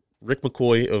with Rick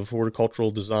McCoy of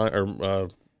Horticultural Design, or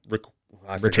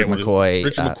Richard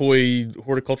McCoy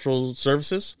Horticultural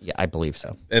Services. Yeah, I believe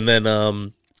so. And then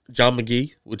John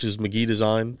McGee, which is McGee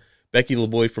Design, Becky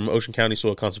LeBoy from Ocean County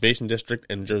Soil Conservation District,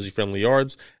 and Jersey Friendly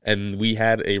Yards. And we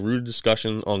had a Rooted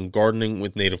discussion on gardening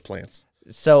with native plants.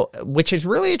 So, which is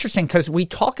really interesting because we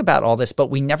talk about all this, but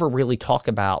we never really talk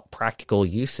about practical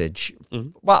usage.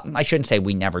 Mm-hmm. Well, I shouldn't say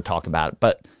we never talk about it,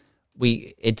 but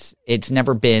it's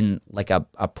never been like a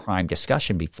prime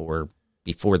discussion before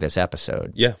this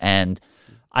episode. Yeah. And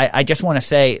I just want to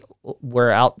say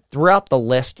we're out throughout the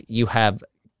list. You have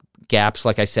gaps.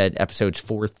 Like I said, episodes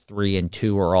 4, 3, and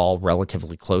 2 are all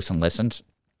relatively close in listens.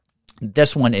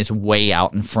 This one is way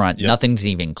out in front. Yep. Nothing's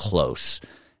even close.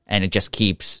 And it just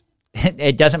keeps,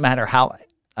 it doesn't matter how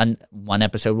one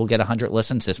episode will get 100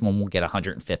 listens. This one will get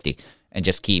 150 and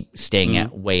just keep staying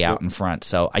at way out in front.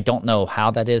 So I don't know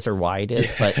how that is or why it is,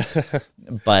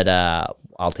 but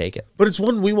I'll take it. But it's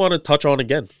one we want to touch on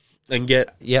again and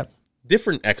get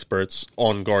different experts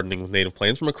on gardening with native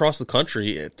plants from across the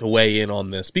country to weigh in on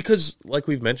this. Because like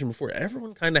we've mentioned before,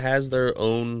 everyone kind of has their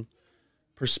own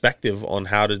perspective on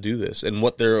how to do this and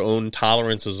what their own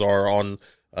tolerances are on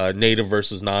native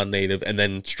versus non-native, and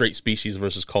then straight species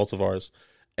versus cultivars.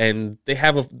 And they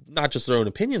have not just their own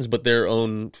opinions, but their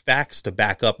own facts to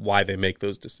back up why they make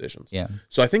those decisions. Yeah.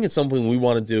 So I think it's something we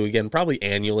want to do, again, probably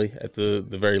annually at the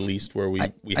very least, where we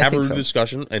have a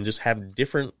discussion and just have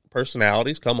different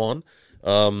personalities come on.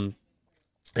 And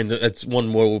it's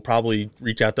one where we'll probably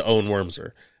reach out to Owen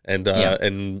Wormser.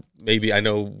 And maybe, I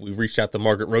know we reached out to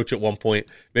Margaret Roach at one point.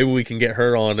 Maybe we can get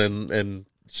her on and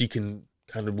she can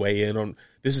kind of weigh in on,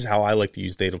 this is how I like to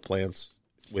use native plants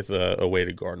with a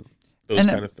weighted garden. Those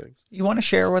kind of things. You want to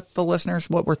share with the listeners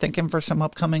what we're thinking for some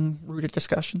upcoming Rooted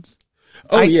discussions?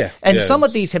 And some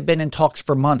of these have been in talks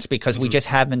for months because we just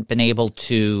haven't been able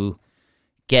to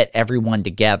get everyone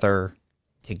together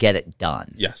to get it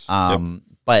done. Yes.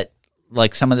 But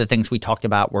like some of the things we talked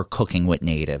about were cooking with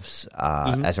natives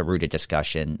as a rooted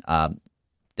discussion.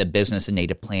 The business of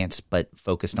native plants, but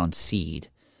focused on seed.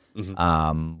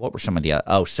 What were some of the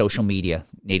social media,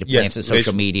 native plants and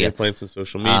social media. Native plants and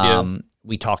social media.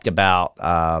 We talked about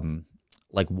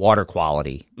like water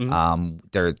quality.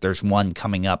 There's one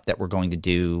coming up that we're going to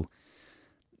do.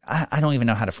 I don't even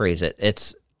know how to phrase it.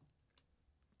 It's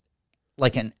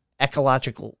like an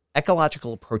ecological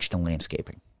approach to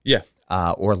landscaping. Yeah.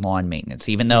 Or lawn maintenance,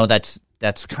 even though that's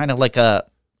kind of like a,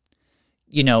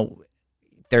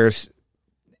 there's,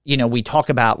 we talk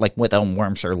about like with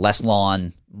worms or less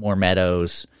lawn, more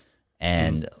meadows,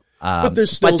 and but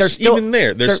there's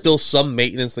still some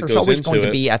maintenance that goes into it. There's always going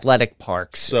to be athletic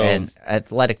parks and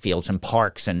athletic fields and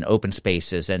parks and open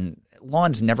spaces, and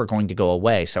lawn's never going to go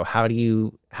away. So how do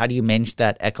you manage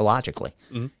that ecologically?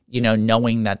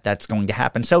 Knowing that that's going to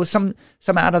happen. So some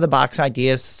out of the box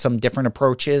ideas, some different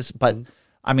approaches, but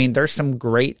I mean, there's some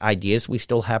great ideas we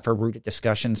still have for rooted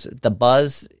discussions. The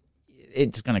buzz,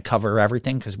 it's going to cover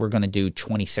everything because we're going to do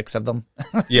 26 of them.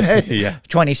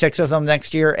 26 of them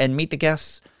next year, and meet the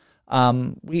guests.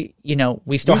 We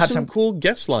still have some cool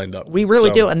guests lined up. We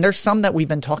really do, and there's some that we've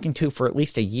been talking to for at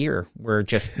least a year. We're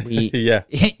just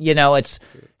it's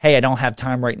hey, I don't have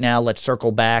time right now. Let's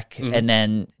circle back, and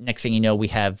then next thing you know, we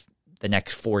have the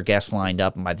next 4 guests lined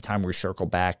up, and by the time we circle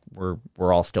back, we're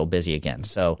all still busy again.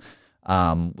 So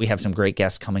we have some great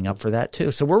guests coming up for that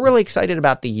too. So we're really excited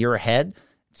about the year ahead,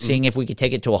 seeing if we could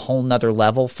take it to a whole nother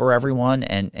level for everyone,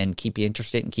 and keep you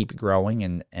interested and keep you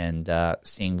growing, and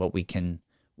seeing what we can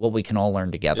all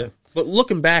learn together. Yeah. But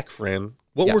looking back, Fran,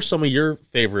 what were some of your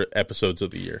favorite episodes of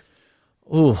the year?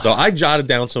 Ooh. So I jotted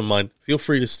down some of mine. Feel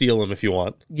free to steal them if you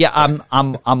want. Yeah,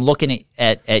 I'm looking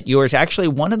at yours. Actually,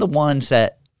 one of the ones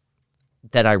that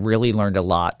I really learned a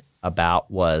lot about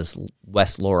was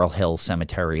West Laurel Hill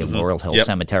Cemetery and Laurel Hill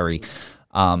Cemetery,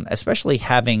 especially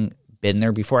having been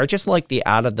there before. I just like the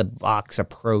out of the box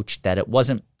approach, that it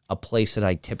wasn't a place that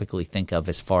I typically think of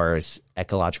as far as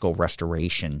ecological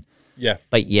restoration. Yeah.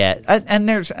 But yet, and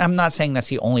I'm not saying that's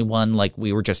the only one. Like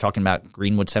we were just talking about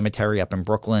Greenwood Cemetery up in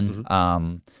Brooklyn.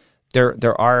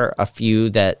 There are a few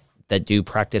that do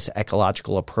practice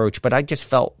ecological approach, but I just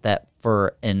felt that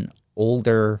for an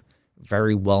older,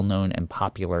 very well-known and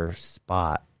popular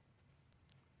spot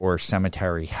or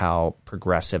cemetery, how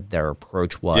progressive their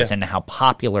approach was and how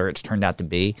popular it's turned out to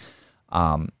be.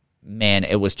 Man,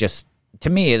 it was just, to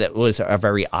me, that was a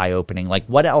very eye-opening. Like,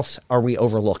 what else are we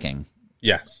overlooking?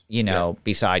 Yes.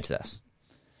 Besides this.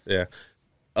 Yeah.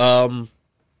 And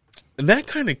that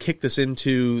kind of kicked us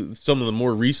into some of the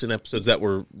more recent episodes that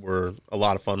were a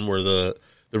lot of fun, were the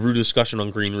root discussion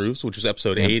on green roofs, which was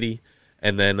episode 80,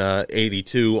 and then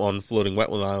 82 on floating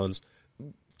wetland islands.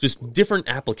 Just different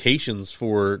applications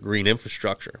for green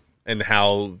infrastructure and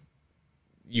how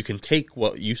you can take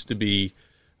what used to be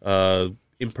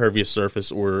impervious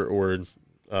surface or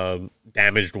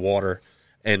damaged water,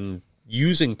 and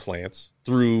using plants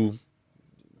through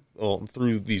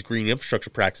these green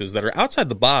infrastructure practices that are outside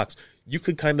the box, you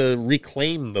could kind of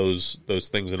reclaim those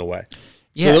things in a way.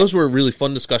 Yeah. So those were really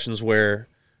fun discussions where,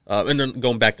 and then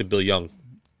going back to Bill Young,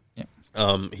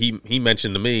 he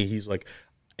mentioned to me, he's like,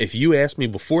 if you asked me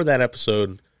before that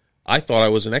episode, I thought I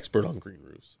was an expert on green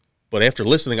roofs. But after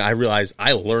listening, I realized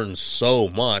I learned so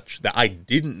much that I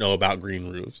didn't know about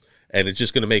green roofs, and it's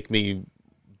just going to make me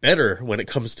better when it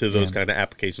comes to those kind of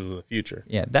applications in the future.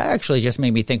 Yeah, that actually just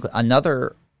made me think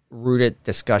another rooted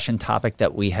discussion topic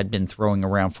that we had been throwing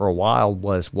around for a while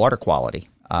was water quality.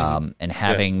 And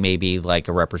having maybe like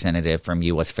a representative from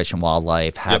U.S. Fish and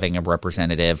Wildlife, having a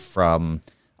representative from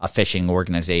a fishing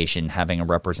organization, having a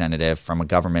representative from a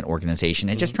government organization,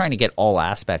 and just trying to get all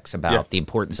aspects about the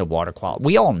importance of water quality.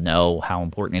 We all know how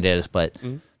important it is, but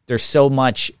there's so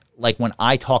much, like when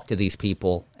I talk to these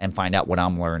people and find out what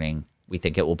I'm learning, we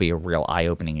think it will be a real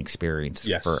eye-opening experience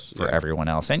for everyone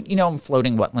else. And,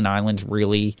 floating wetland islands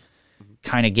really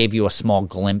kind of gave you a small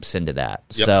glimpse into that.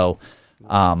 So,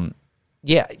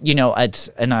 it's,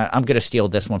 and I'm going to steal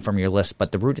this one from your list,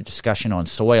 but the rooted discussion on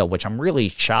soil, which I'm really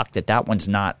shocked that one's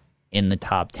not in the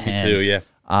top 10. Me too,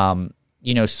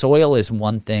 yeah. Soil is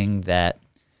one thing that,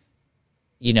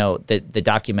 the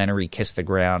documentary Kiss the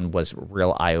Ground was a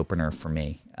real eye-opener for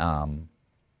me.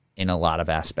 In a lot of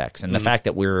aspects. And the fact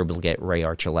that we were able to get Ray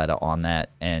Archuleta on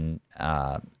that, and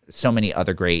so many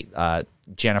other great,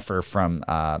 Jennifer from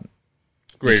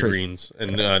Great Greens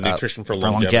and Nutrition for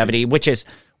Longevity, which is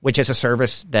a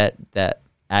service that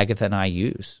Agatha and I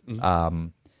use.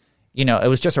 It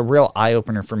was just a real eye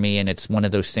opener for me, and it's one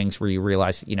of those things where you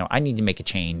realize, I need to make a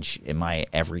change in my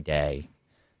everyday,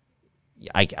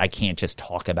 I can't just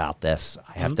talk about this.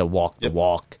 I have to walk the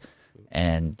walk.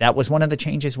 And that was one of the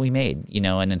changes we made,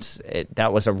 and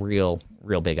that was a real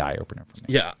big eye opener for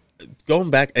me. Yeah, going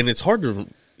back, and it's hard to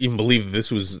even believe this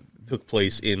took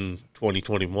place in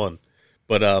 2021.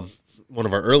 But one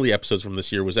of our early episodes from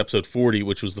this year was episode 40,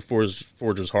 which was the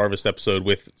Forger's Harvest episode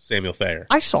with Samuel Thayer.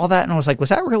 I saw that and I was like, was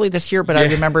that really this year? But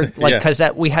I remember, because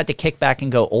we had to kick back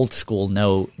and go old school,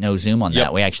 no Zoom on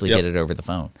that. We actually did it over the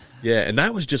phone. Yeah, and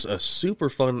that was just a super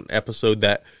fun episode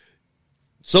that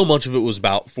so much of it was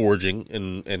about foraging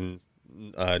and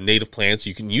native plants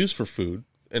you can use for food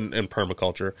and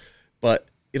permaculture. But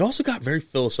it also got very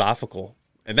philosophical.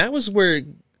 And that was where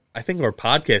I think our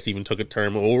podcast even took a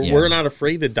turn. We're not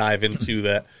afraid to dive into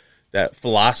that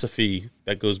philosophy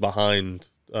that goes behind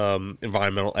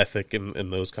environmental ethic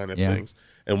and those kind of things,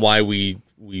 and why we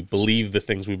believe the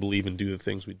things we believe and do the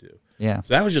things we do. Yeah.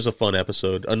 So that was just a fun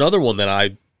episode. Another one that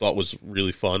I thought was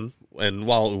really fun, and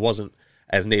while it wasn't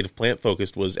as native plant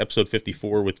focused, was episode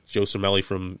 54 with Joe Cermele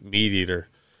from Meat Eater.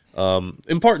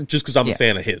 In part just because I'm a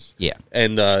fan of his. Yeah.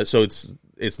 And so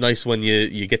it's nice when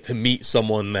you get to meet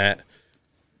someone that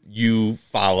you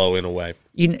follow in a way.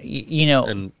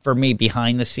 And for me,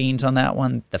 behind the scenes on that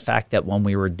one, the fact that when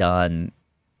we were done,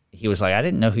 he was like, I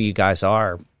didn't know who you guys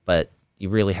are, but you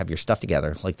really have your stuff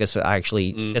together. Like this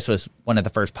was one of the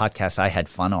first podcasts I had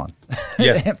fun on.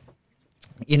 Yeah.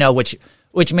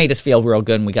 Which made us feel real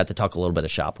good, and we got to talk a little bit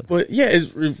of shop with him. But yeah,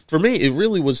 for me, it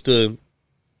really was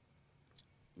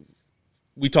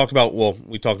we talked about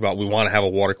we want to have a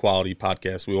water quality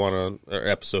podcast.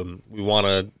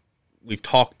 We've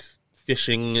talked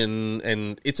fishing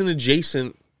and it's an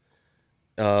adjacent,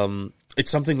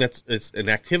 it's something it's an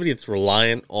activity that's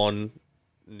reliant on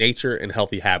nature and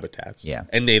healthy habitats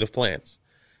and native plants.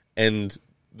 And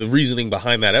the reasoning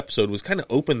behind that episode was kind of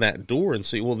open that door and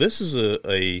say, well, this is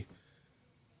a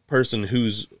person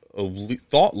who's a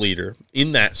thought leader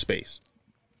in that space,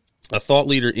 a thought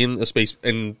leader in a space,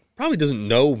 and probably doesn't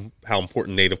know how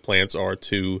important native plants are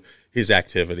to his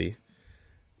activity.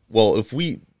 Well,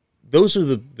 those are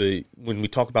the when we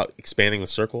talk about expanding the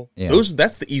circle,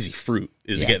 that's the easy fruit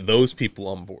to get those people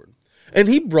on board. And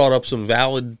he brought up some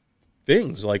valid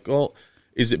things like, well,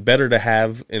 is it better to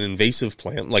have an invasive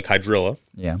plant like hydrilla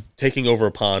taking over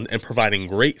a pond and providing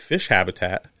great fish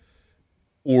habitat,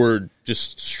 or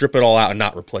just strip it all out and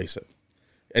not replace it?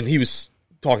 And he was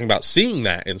talking about seeing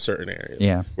that in certain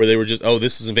areas where they were just,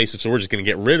 this is invasive, so we're just going to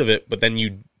get rid of it. But then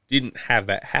you didn't have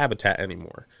that habitat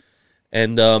anymore.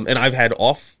 And I've had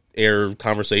off-air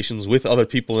conversations with other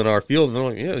people in our field, and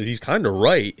they're like, he's kind of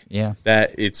right. Yeah,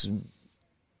 that it's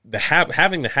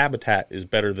having the habitat is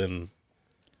better than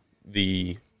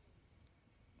the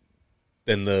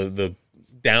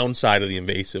downside of the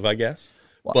invasive, I guess.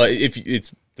 Well, but if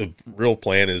it's the real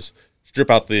plan is strip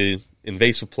out the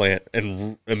invasive plant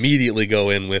and immediately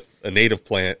go in with a native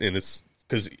plant, and it's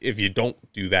because if you don't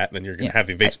do that, then you're going to have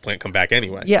the invasive plant come back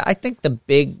anyway. Yeah, I think the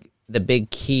big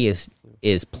key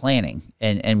is planning,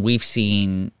 and we've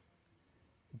seen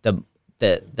the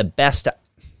best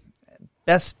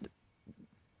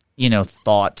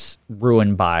thoughts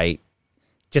ruined by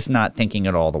just not thinking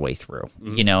it all the way through.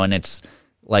 And it's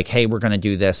like, hey, we're going to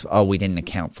do this. Oh, we didn't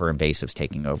account for invasives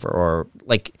taking over, or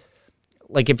like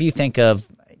if you think of,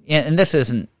 and this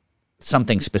isn't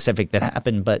something specific that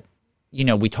happened, but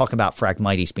we talk about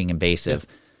Phragmites being invasive,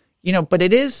 but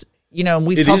it is.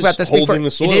 We've talked about this before. Holding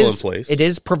the soil in place. It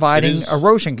is providing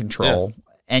erosion control,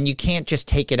 and you can't just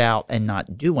take it out and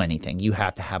not do anything. You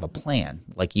have to have a plan.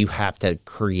 Like you have to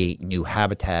create new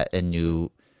habitat and new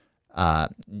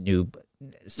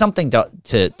something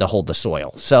to hold the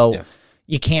soil. So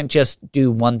you can't just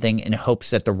do one thing in hopes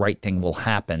that the right thing will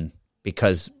happen,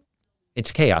 because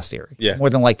it's chaos theory. Yeah. More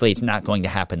than likely, it's not going to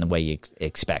happen the way you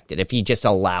expect it if you just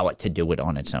allow it to do it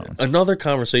on its own. Another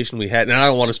conversation we had, and I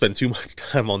don't want to spend too much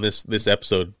time on this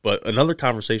episode, but another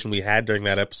conversation we had during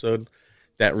that episode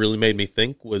that really made me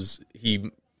think was he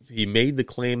made the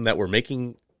claim that we're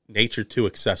making nature too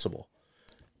accessible,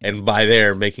 and by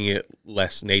there making it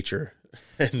less nature.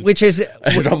 And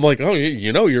I'm like,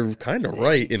 you're kind of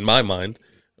right in my mind.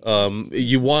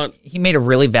 He made a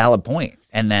really valid point,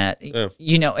 and that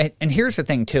and here's the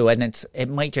thing too, and it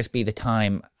might just be the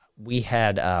time we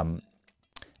had.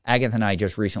 Agatha and I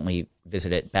just recently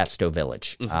visited Batstow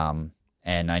Village, and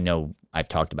I know I've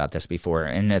talked about this before,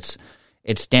 and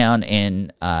it's down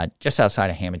in just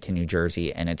outside of Hamilton, New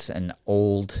Jersey, and it's an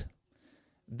old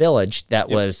village that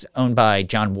was owned by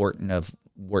John Wharton of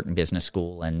Wharton Business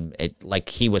School, and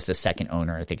he was the second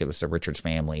owner. I think it was the Richards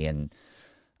family, and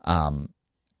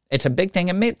it's a big thing.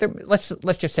 And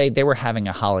let's just say they were having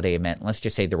a holiday event. Let's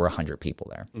just say there were 100 people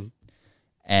there.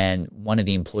 And one of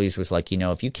the employees was like,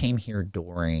 if you came here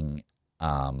during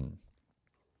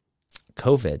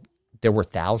COVID, there were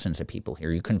thousands of people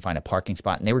here. You couldn't find a parking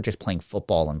spot, and they were just playing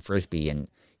football and Frisbee and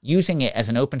using it as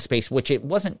an open space, which it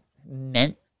wasn't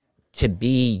meant to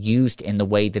be used in the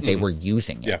way that they were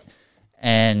using it. Yeah.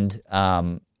 And,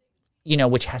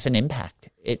 which has an impact.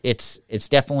 It's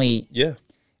definitely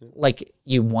like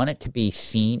you want it to be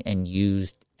seen and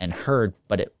used and heard,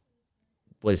 but it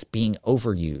was being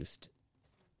overused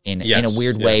in a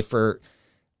weird way for,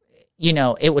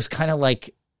 it was kind of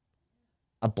like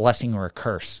a blessing or a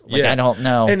curse. Like, I don't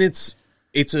know. And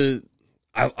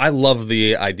I love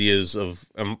the ideas of,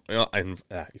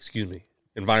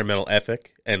 environmental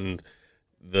ethic and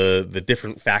the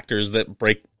different factors that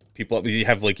break people up. You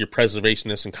have like your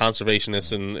preservationists and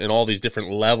conservationists and all these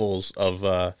different levels of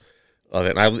it.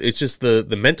 And it's just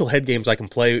the mental head games I can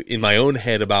play in my own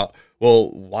head about,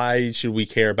 well, why should we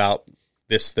care about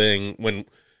this thing when,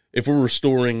 if we're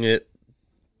restoring it,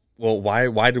 well,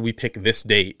 why did we pick this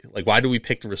date? Like, why do we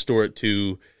pick to restore it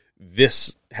to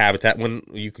this habitat when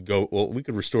you could go, well, we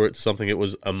could restore it to something that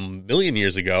was 1 million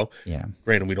years ago. Yeah.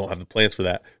 Granted, we don't have the plans for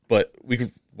that, but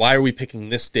why are we picking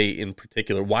this date in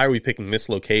particular? Why are we picking this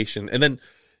location? And then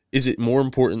is it more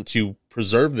important to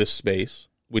preserve this space,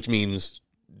 which means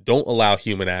don't allow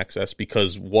human access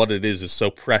because what it is so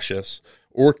precious,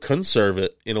 or conserve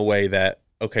it in a way that,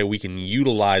 okay, we can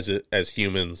utilize it as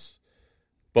humans,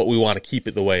 but we want to keep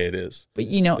it the way it is. But,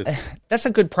 that's a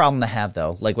good problem to have,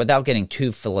 though. Like, without getting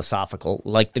too philosophical,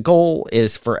 like, the goal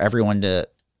is for everyone to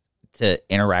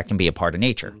interact and be a part of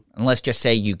nature. And let's just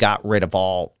say you got rid of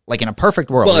all, like in a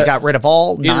perfect world, you got rid of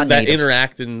all non-natives.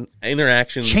 That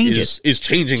interaction changes. is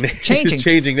changing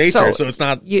nature. So it's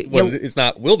not it's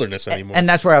not wilderness anymore. And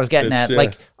that's where I was getting at.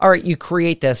 Like, all right, you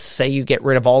create this, say you get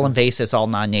rid of all invasives, all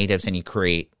non-natives, and you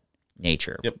create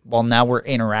nature. Yep. Well, now we're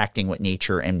interacting with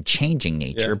nature and changing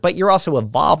nature, but you're also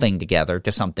evolving together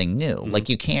to something new. Mm-hmm. Like,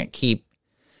 you can't keep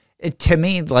it, to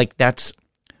me, like, that's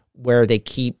where they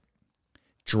keep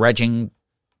dredging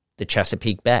the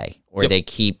Chesapeake Bay, or they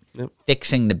keep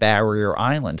fixing the barrier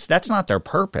islands. That's not their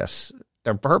purpose.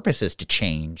 Their purpose is to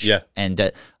change. Yeah.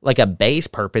 And like a bay's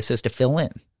purpose is to fill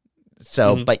in.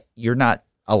 So, but you're not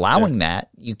allowing that.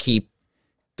 You keep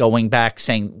going back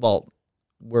saying, well,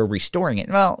 we're restoring it.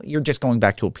 Well, you're just going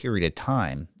back to a period of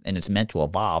time, and it's meant to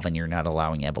evolve, and you're not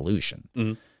allowing evolution.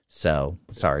 Mm-hmm. So,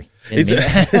 sorry. We're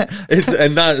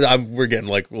getting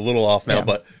like a little off now,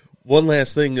 but one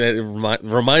last thing that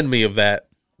remind me of that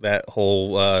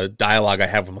whole dialogue I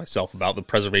have with myself about the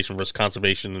preservation versus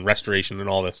conservation and restoration and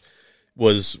all this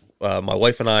was my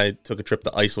wife and I took a trip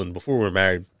to Iceland before we were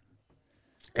married,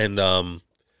 and that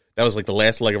was like the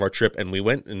last leg of our trip, and we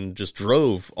went and just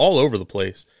drove all over the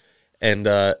place. And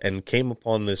came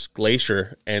upon this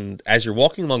glacier, and as you're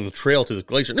walking along the trail to this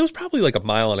glacier, and it was probably like 1.5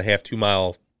 mile, 2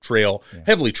 mile trail,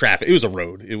 heavily trafficked. It was a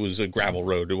road. It was a gravel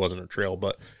road. It wasn't a trail,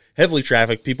 but heavily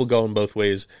trafficked, people going both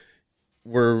ways.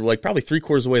 We're like probably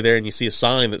 3/4 of the way there, and you see a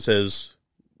sign that says,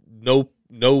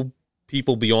 no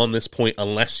people beyond this point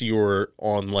unless you're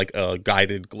on like a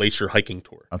guided glacier hiking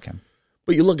tour. Okay.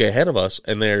 But you look ahead of us,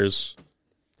 and there's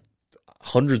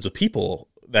hundreds of people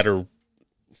that are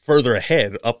further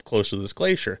ahead up close to this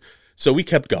glacier. So we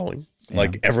kept going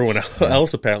like everyone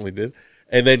else apparently did.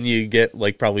 And then you get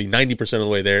like probably 90% of the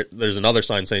way there. There's another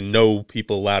sign saying no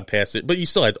people allowed past it, but you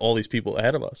still had all these people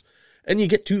ahead of us. And you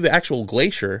get to the actual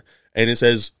glacier and it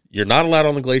says you're not allowed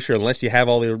on the glacier unless you have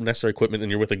all the necessary equipment and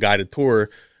you're with a guided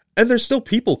tour. And there's still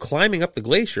people climbing up the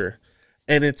glacier.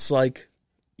 And it's like,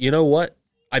 you know what?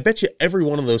 I bet you every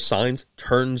one of those signs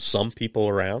turns some people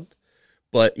around.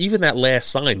 But even that last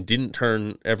sign didn't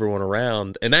turn everyone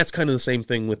around. And that's kind of the same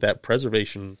thing with that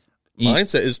preservation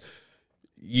mindset is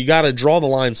you got to draw the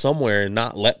line somewhere and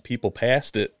not let people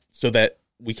past it so that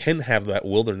we can have that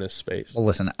wilderness space. Well,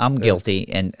 listen, I'm guilty,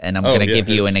 and I'm going to give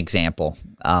you an example.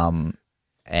 And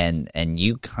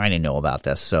you kind of know about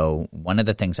this. So one of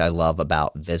the things I love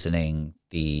about visiting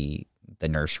the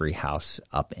nursery house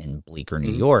up in Bleecker,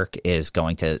 New York, is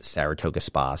going to Saratoga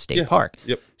Spa State Park.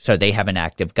 Yep. So they have an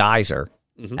active geyser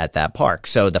at that park.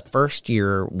 So the first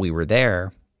year we were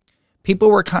there,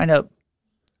 people were kind of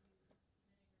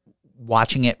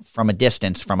watching it from a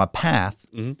distance, from a path.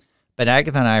 Mm-hmm. But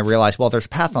Agatha and I realized, well, there's a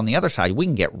path on the other side. We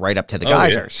can get right up to the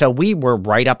geyser. Yeah. So we were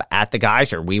right up at the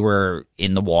geyser. We were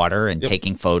in the water and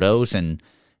taking photos and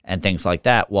things like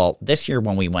that. Well, this year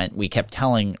when we went, we kept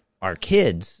telling our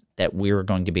kids that we were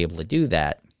going to be able to do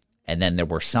that. And then there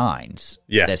were signs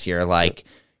this year, like,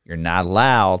 you're not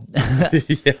allowed.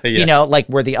 You know, like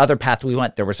where the other path we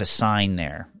went, there was a sign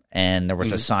there. and there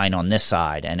was a sign on this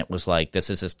side, and it was like, this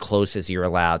is as close as you're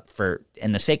allowed for,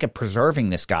 in the sake of preserving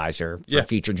this geyser for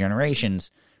future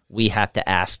generations, we have to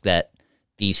ask that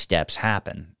these steps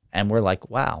happen. And we're like,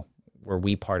 wow, were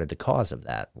we part of the cause of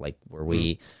that? Like, were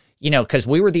we, because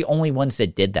we were the only ones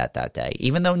that did that day,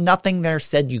 even though nothing there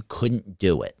said you couldn't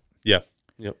do it. Yeah.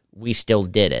 Yep. We still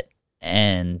did it.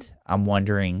 And I'm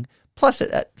wondering, plus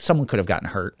someone could have gotten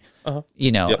hurt.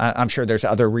 Yep. I'm sure there's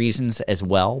other reasons as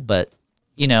well, but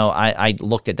I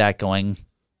looked at that going,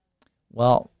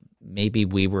 well, maybe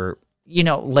we were,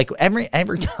 like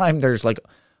every time there's like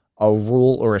a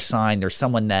rule or a sign, there's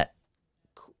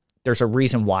a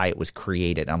reason why it was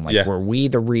created. I'm like, were we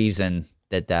the reason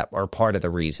that or part of the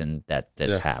reason that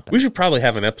this happened? We should probably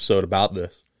have an episode about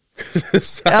this.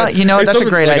 That's a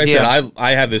great idea. I said,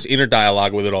 I have this inner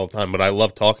dialogue with it all the time, but I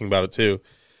love talking about it too.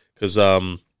 Because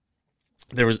and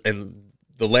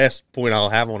the last point I'll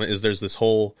have on it is there's this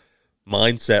whole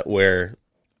mindset where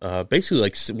basically,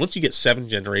 like, once you get 7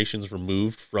 generations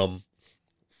removed from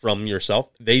yourself,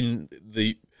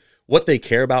 what they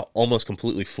care about almost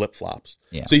completely flip-flops.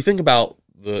 Yeah. So you think about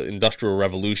the Industrial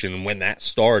Revolution and when that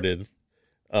started,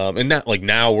 and not like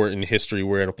now we're in history,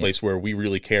 we're in a place where we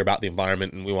really care about the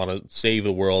environment and we want to save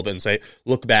the world and say,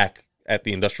 look back at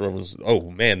the Industrial Revolution,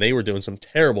 oh man, they were doing some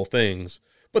terrible things,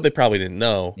 but they probably didn't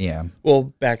know. Yeah. Well,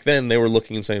 back then they were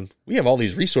looking and saying, we have all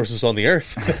these resources on the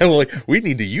earth. And we're like, we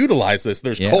need to utilize this.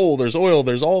 There's coal, there's oil,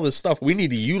 there's all this stuff. We need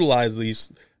to utilize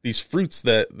these fruits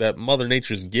that Mother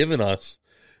Nature's given us.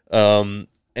 And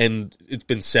it's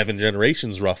been 7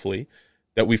 generations roughly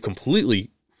that we've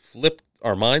completely flipped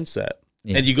our mindset.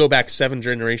 Yeah. And you go back 7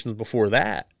 generations before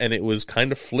that, and it was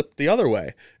kind of flipped the other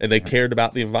way, and they cared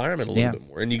about the environment a little bit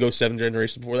more. And you go 7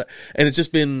 generations before that, and it's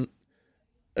just been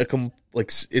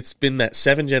it's been that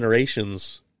 7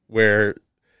 generations where,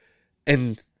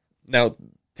 and now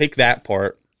take that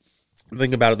part,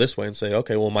 think about it this way, and say,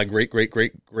 okay, well, my great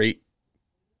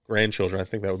grandchildren, I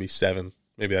think that would be 7,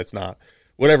 maybe that's not,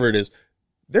 whatever it is,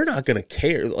 they're not going to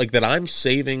care like that. I'm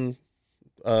saving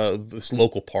this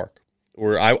local park.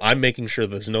 Or I'm making sure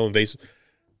there's no invasive.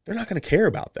 They're not going to care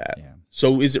about that. Yeah.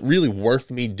 So is it really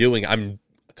worth me doing?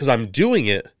 Because I'm doing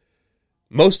it.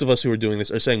 Most of us who are doing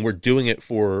this are saying we're doing it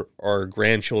for our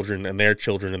grandchildren and their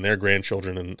children and their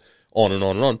grandchildren and on and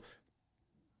on and on.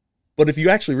 But if you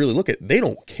actually really look at it,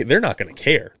 they're not going to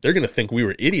care. They're going to think we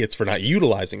were idiots for not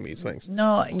utilizing these things.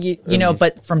 No,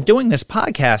 but from doing this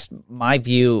podcast, my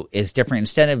view is different.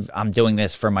 Instead of I'm doing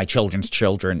this for my children's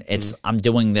children, it's I'm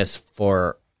doing this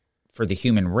for the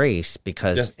human race,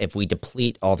 because if we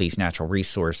deplete all these natural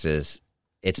resources,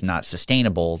 it's not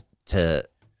sustainable to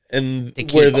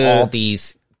keep all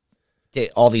these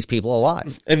people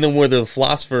alive. And then where the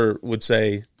philosopher would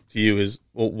say to you is,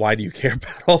 well, why do you care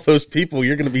about all those people?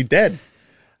 You're going to be dead.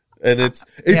 And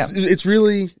it's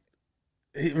really,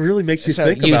 it really makes you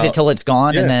think use about it till it's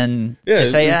gone, and then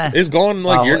just say, it's gone.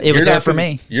 Like it was there for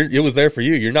me. It was there for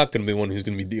you. You're not going to be the one who's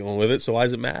going to be dealing with it. So why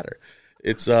does it matter?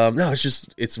 It's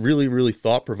it's really, really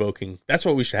thought provoking. That's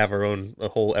why we should have a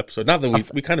whole episode. Not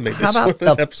that we kind of made this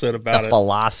an episode about the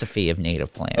philosophy of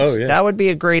native plants. Oh, yeah. That would be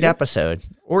a great episode,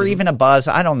 or even a buzz.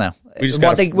 I don't know. We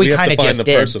kind of just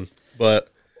did. Person, but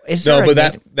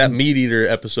that meat eater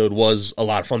episode was a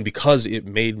lot of fun because it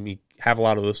made me have a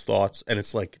lot of those thoughts. And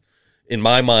it's like, in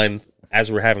my mind,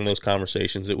 as we're having those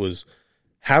conversations, it was,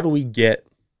 how do we get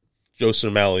Joe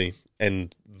Cermele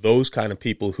and those kind of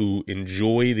people who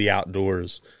enjoy the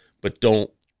outdoors but don't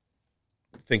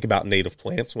think about native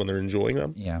plants when they're enjoying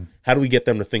them? Yeah. How do we get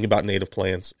them to think about native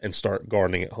plants and start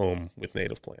gardening at home with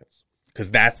native plants? Because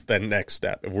that's the next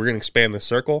step. If we're going to expand the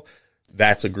circle,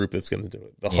 that's a group that's going to do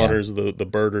it. The hunters, the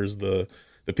birders, the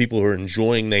people who are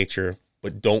enjoying nature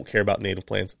but don't care about native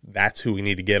plants, that's who we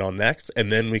need to get on next,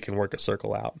 and then we can work a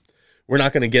circle out. We're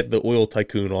not going to get the oil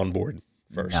tycoon on board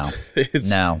first.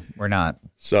 No, we're not.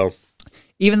 So,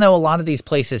 even though a lot of these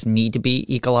places need to be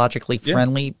ecologically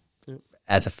friendly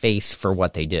as a face for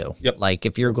what they do. Yep. Like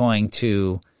if you're going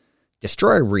to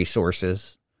destroy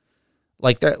resources,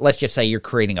 like let's just say you're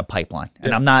creating a pipeline.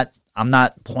 And I'm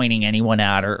not pointing anyone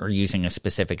out or using a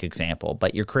specific example,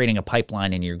 but you're creating a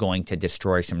pipeline and you're going to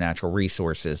destroy some natural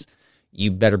resources.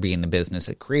 You better be in the business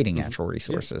of creating natural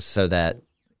resources so that,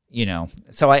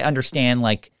 so I understand,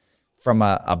 like, from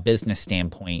a business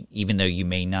standpoint, even though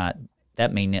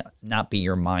that may not be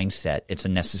your mindset, it's a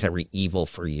necessary evil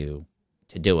for you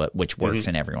to do it, which works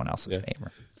in everyone else's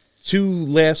favor. 2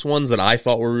 last ones that I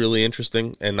thought were really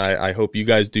interesting, and I hope you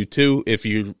guys do too. If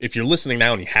you're listening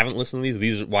now and you haven't listened to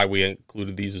these are why we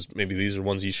included these, as maybe these are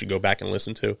ones you should go back and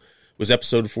listen to, was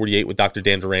episode 48 with Dr.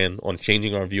 Dan Duran on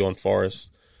changing our view on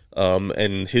forests.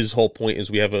 And his whole point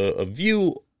is we have a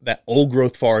view that old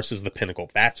growth forest is the pinnacle.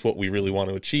 That's what we really want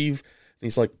to achieve. And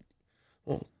he's like,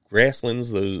 well,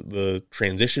 grasslands, the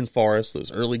transition forests,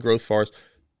 those early growth forests,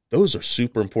 those are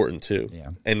super important too. Yeah.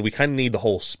 And we kind of need the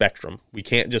whole spectrum. We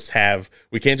can't just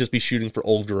be shooting for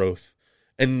old growth.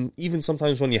 And even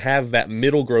sometimes when you have that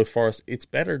middle growth forest, it's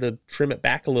better to trim it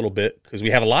back a little bit because we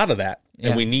have a lot of that. Yeah.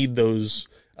 And we need those,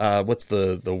 what's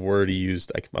the word he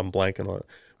used? I'm blanking on it.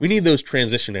 We need those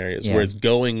transition areas where it's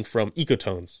going from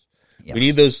ecotones. Yes. We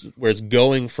need those where it's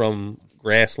going from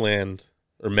grassland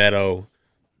or meadow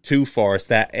to forest,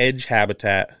 that edge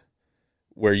habitat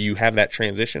where you have that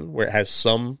transition, where it has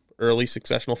some early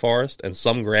successional forest and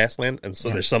some grassland, and so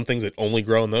there's some things that only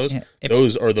grow in those. Yeah.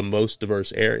 Those are the most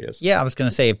diverse areas. Yeah, I was going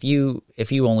to say if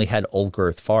you only had old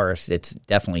growth forest, it's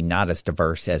definitely not as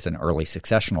diverse as an early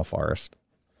successional forest.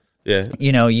 Yeah,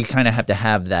 you kind of have to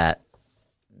have that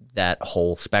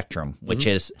whole spectrum, which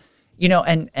is,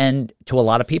 and to a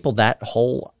lot of people that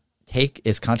whole take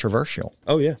is controversial.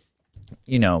 Oh yeah,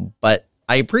 but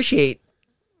I appreciate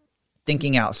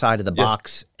thinking outside of the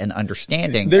box and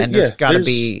understanding, and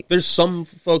there's some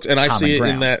folks, and I see it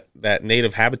in that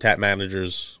Native Habitat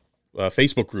Managers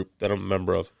Facebook group that I'm a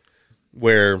member of,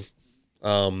 where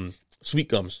sweet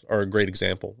gums are a great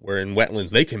example, where in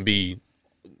wetlands they can be,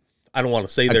 I don't want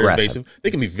to say they're invasive, they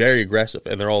can be very aggressive,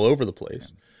 and they're all over the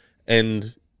place.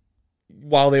 And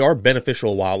while they are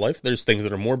beneficial wildlife, there's things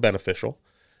that are more beneficial,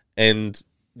 and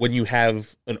when you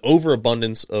have an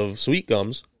overabundance of sweet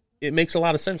gums, it makes a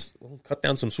lot of sense. Cut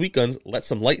down some sweet gums, let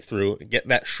some light through, get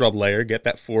that shrub layer, get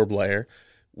that forb layer,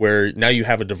 where now you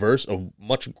have a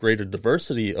much greater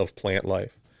diversity of plant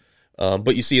life.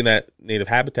 But you see in that Native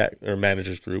Habitat or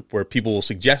Managers group where people will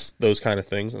suggest those kind of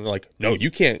things, and they're like, no,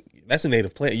 you can't, that's a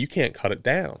native plant, you can't cut it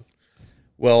down.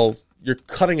 Well, you're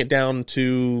cutting it down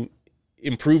to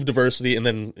improve diversity and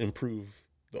then improve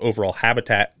the overall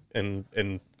habitat and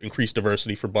increase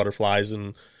diversity for butterflies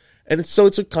and it's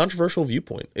a controversial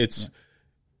viewpoint.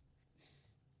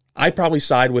 I probably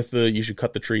side with you should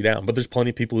cut the tree down, but there's plenty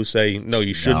of people who say no,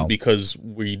 you shouldn't because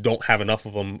we don't have enough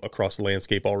of them across the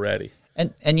landscape already.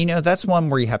 And that's one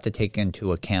where you have to take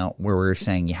into account where we're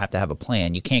saying you have to have a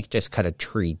plan. You can't just cut a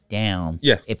tree down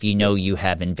if you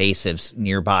have invasives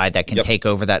nearby that can take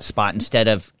over that spot instead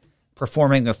of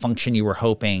performing the function you were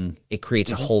hoping. It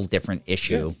creates a whole different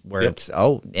issue where it's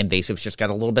invasives just got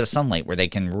a little bit of sunlight where they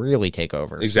can really take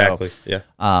over. Exactly.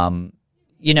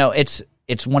 So,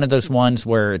 it's one of those ones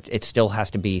where it still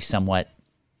has to be somewhat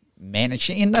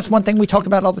managed, and that's one thing we talk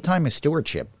about all the time is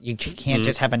stewardship. You can't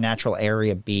just have a natural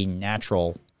area be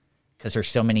natural because there's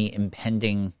so many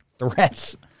impending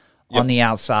threats on the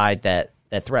outside that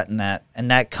threaten that, and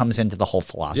that comes into the whole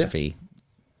philosophy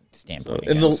standpoint.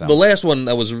 And the last one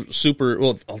that was super,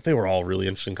 well, they were all really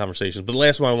interesting conversations, but the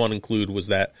last one I want to include was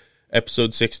that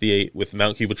episode 68 with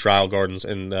Mount Cuba Trial Gardens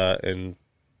and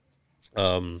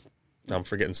I'm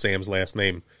forgetting Sam's last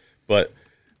name, but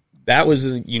that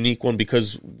was a unique one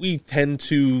because we tend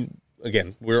to,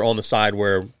 again, we're on the side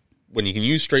where when you can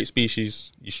use straight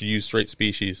species, you should use straight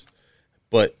species.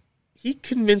 But he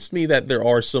convinced me that there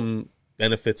are some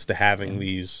benefits to having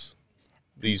these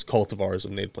cultivars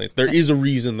of native plants. There is a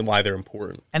reason why they're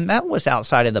important. And that was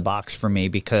outside of the box for me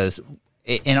because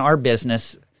in our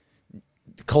business,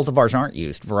 cultivars aren't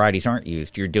used, varieties aren't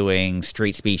used. You're doing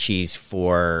straight species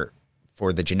for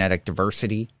the genetic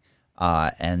diversity.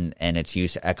 And it's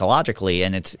used ecologically,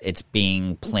 and it's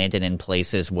being planted in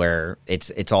places where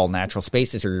it's all natural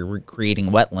spaces, or you're creating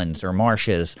wetlands or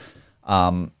marshes,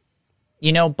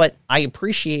 But I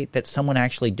appreciate that someone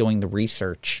actually doing the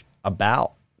research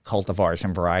about cultivars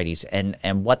and varieties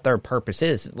and what their purpose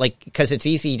is, like because it's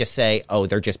easy to say, oh,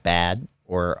 they're just bad,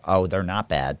 or oh, they're not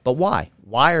bad, but why?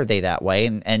 Why are they that way?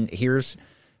 And here's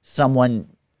someone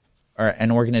or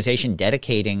an organization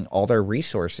dedicating all their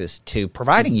resources to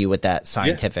providing you with that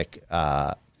scientific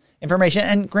information.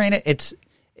 And granted,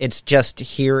 it's just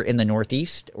here in the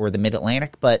Northeast or the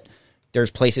Mid-Atlantic, but there's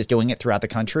places doing it throughout the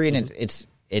country, and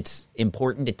it's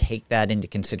important to take that into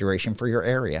consideration for your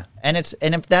area. And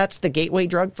if that's the gateway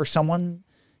drug for someone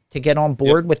to get on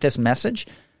board with this message,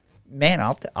 man,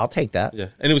 I'll take that. Yeah,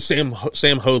 and it was Sam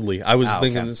Hoadley. I was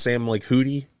thinking Sam like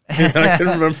Hootie. I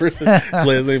couldn't remember his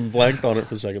last name, blanked on it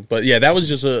for a second. But yeah, that was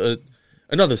just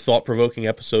another thought-provoking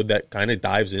episode that kind of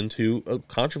dives into a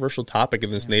controversial topic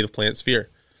in this native plant sphere.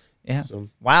 Yeah. So,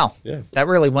 wow. Yeah. That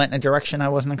really went in a direction I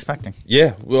wasn't expecting.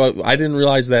 Yeah. Well, I didn't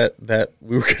realize that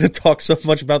we were going to talk so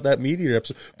much about that meteor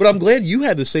episode. But I'm glad you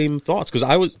had the same thoughts,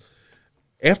 because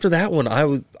after that one,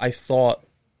 I thought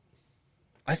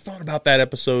about that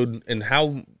episode and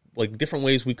how like different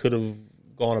ways we could have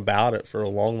gone about it for a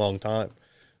long, long time.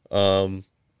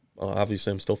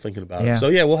 obviously I'm still thinking about Yeah. it. So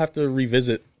yeah, we'll have to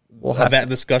revisit that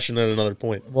discussion at another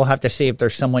point. We'll have to see if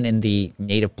there's someone in the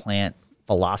native plant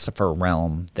philosopher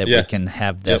realm that we can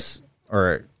have this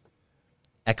or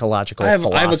ecological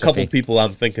philosophy. I have a couple people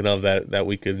I'm thinking of that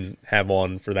we could have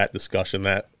on for that discussion.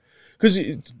 Because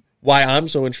why I'm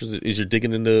so interested is you're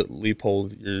digging into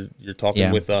Leopold. You're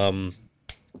talking with Thoreau.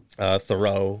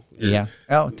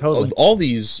 Oh, totally. All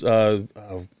these. I'm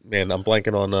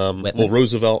blanking on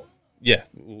Roosevelt. Yeah,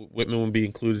 Whitman would be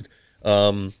included.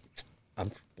 I'm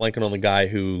blanking on the guy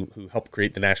who helped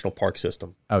create the national park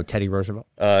system. Oh, Teddy Roosevelt.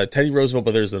 Teddy Roosevelt,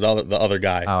 but there's the other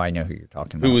guy. Oh, I know who you're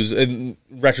talking about. Who was, in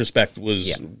retrospect,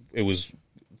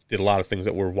 did a lot of things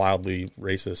that were wildly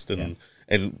racist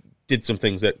and did some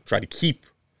things that try to keep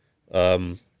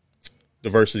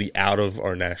diversity out of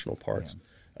our national parks.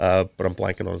 But I'm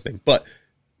blanking on his name. But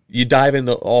you dive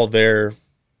into all their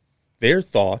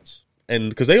thoughts, and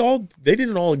because they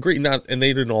didn't all agree, and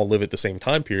they didn't all live at the same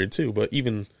time period too. But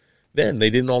even then, they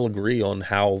didn't all agree on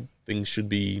how things should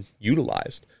be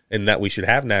utilized, and that we should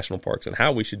have national parks and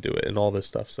how we should do it, and all this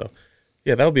stuff. So,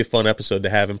 yeah, that would be a fun episode to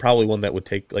have, and probably one that would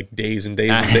take like days and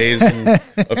days and days, and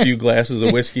a few glasses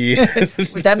of whiskey.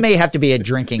 That may have to be a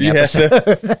drinking episode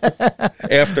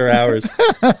after hours.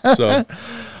 So,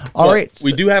 all right,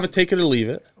 we do have a take it or leave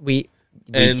it. We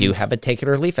do have a take it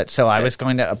or leave it. So I was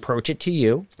going to approach it to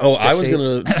you. Oh, I was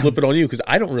going to flip it on you because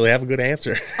I don't really have a good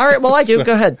answer. All right, well, I do.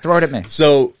 Go ahead, throw it at me.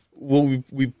 So, we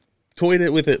toyed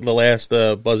it with it in the last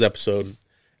Buzz episode,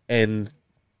 and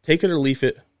take it or leave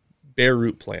it, bare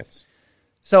root plants.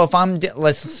 So if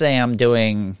let's say I'm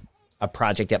doing a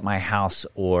project at my house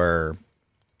or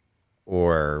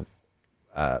a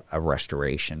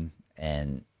restoration,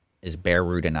 and is bare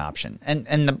root an option?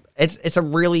 And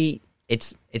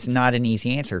it's not an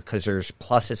easy answer because there's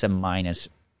pluses and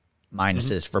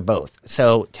minuses for both.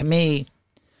 So to me,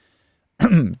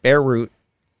 bare root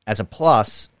as a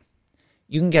plus,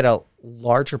 you can get a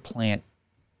larger plant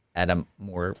at a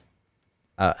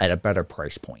better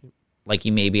price point. Like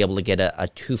you may be able to get a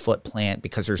 2-foot plant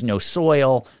because there's no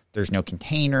soil, there's no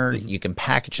container. You can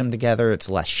package them together. It's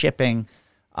less shipping,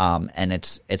 and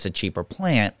it's a cheaper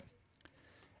plant,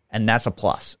 and that's a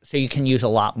plus. So you can use a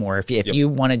lot more if you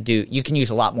want to do. You can use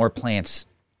a lot more plants,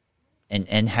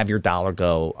 and have your dollar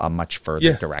go a much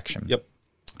further direction. Yep.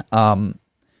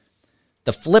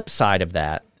 The flip side of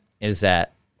that is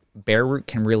that bare root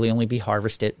can really only be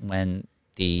harvested when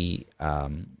the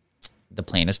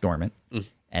plant is dormant,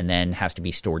 and then has to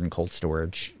be stored in cold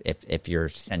storage if you're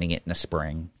sending it in the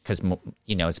spring, because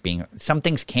it's being, some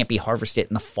things can't be harvested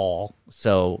in the fall,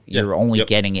 so you're only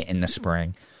getting it in the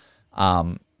spring.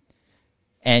 And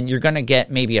you're going to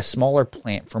get maybe a smaller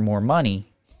plant for more money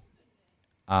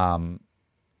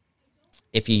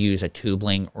if you use a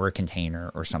tubling or a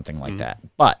container or something like that.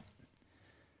 But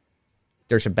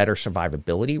there's a better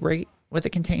survivability rate with a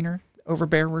container over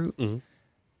bare root.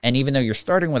 And even though you're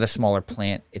starting with a smaller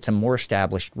plant, it's a more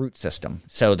established root system.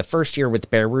 So the first year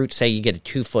with bare root, say you get a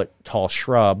 2-foot tall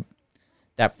shrub,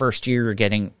 that first year you're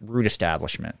getting root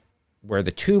establishment. Where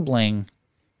the tubling,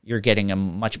 you're getting a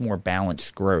much more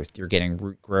balanced growth. You're getting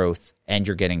root growth and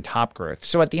you're getting top growth.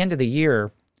 So at the end of the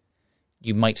year,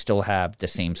 you might still have the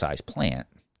same size plant.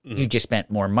 You just spent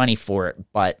more money for it,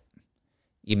 but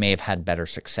you may have had better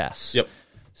success. Yep.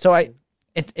 So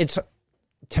it's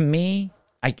to me,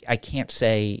 I can't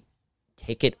say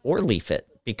take it or leave it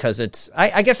because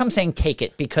I guess I'm saying take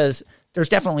it because there's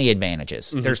definitely advantages.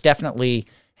 There's definitely,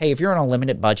 hey, if you're on a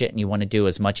limited budget and you want to do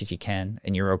as much as you can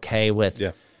and you're okay with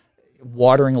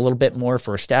watering a little bit more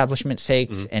for establishment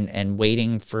sakes and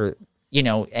waiting for,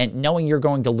 and knowing you're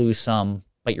going to lose some,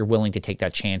 but you're willing to take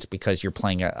that chance because you're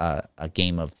playing a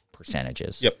game of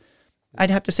percentages. Yep.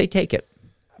 I'd have to say take it.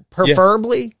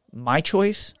 Preferably, my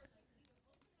choice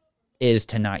is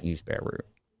to not use bare root.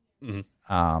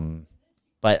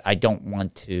 But I don't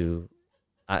want to.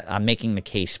 I'm making the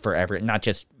case for not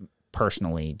just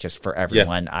personally, just for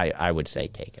everyone. I would say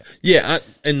take it. Yeah,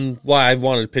 and why I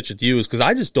wanted to pitch it to you is because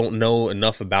I just don't know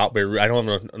enough about bare root. I don't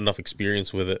have enough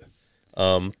experience with it.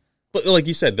 But like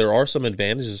you said, there are some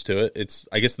advantages to it.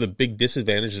 I guess the big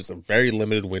disadvantage is a very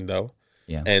limited window.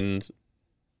 Yeah, and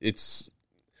it's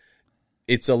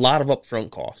a lot of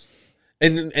upfront cost.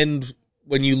 And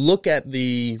when you look at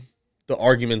the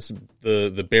arguments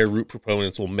the bare root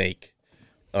proponents will make,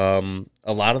 a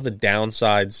lot of the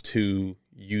downsides to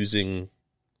using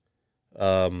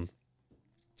a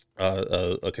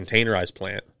containerized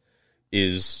plant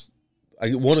is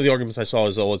one of the arguments I saw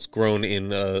is it's grown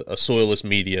in a soilless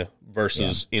media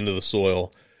versus into the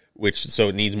soil, so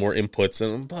it needs more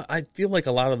inputs. But I feel like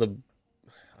a lot of the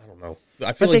I don't know.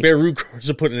 I feel like bare root growers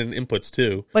are putting in inputs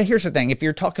too. But here's the thing. If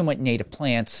you're talking with native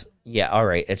plants, yeah, all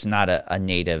right, it's not a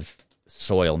native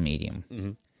soil medium. Mm-hmm.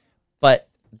 But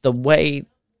the way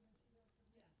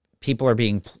people are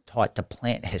being taught to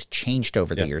plant has changed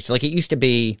over the years. Like it used to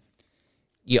be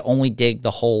you only dig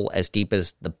the hole as deep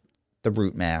as the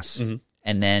root mass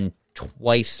and then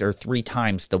twice or 3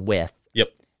 times the width. Yep.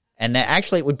 And that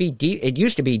actually it would be deep. It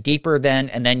used to be deeper then,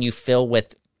 and then you fill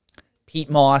with peat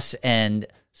moss and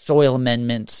soil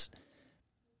amendments,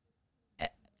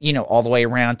 all the way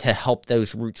around to help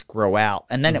those roots grow out.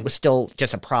 And then it was still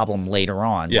just a problem later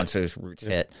on once those roots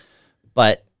hit.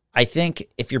 But I think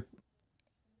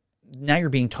now you're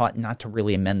being taught not to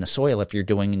really amend the soil if you're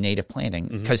doing native planting,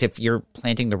 because if you're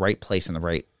planting the right place in the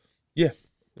right,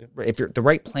 if you're the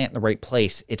right plant in the right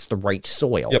place, it's the right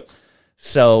soil. Yep.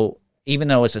 So even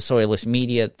though it's a soilless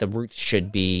media, the roots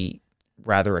should be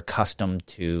rather accustomed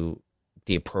to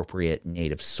the appropriate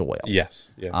native soil. Yes.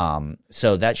 Yeah.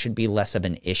 So that should be less of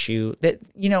an issue. That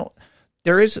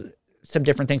there is some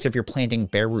different things. If you're planting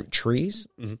bare root trees,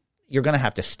 you're going to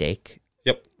have to stake.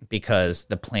 Yep. Because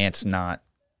the plant's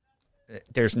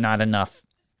there's not enough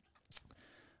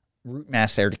root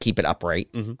mass there to keep it upright.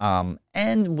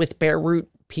 And with bare root,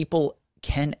 people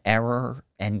can error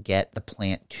and get the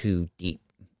plant too deep,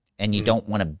 and you don't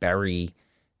want to bury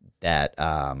that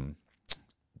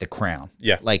the crown.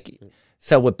 Yeah.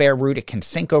 So with bare root, it can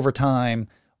sink over time,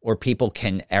 or people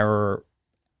can error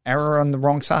on the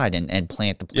wrong side and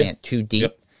plant the plant too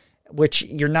deep, which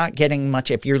you're not getting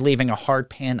much. If you're leaving a hard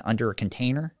pan under a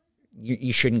container,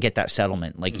 you shouldn't get that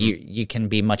settlement. You can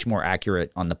be much more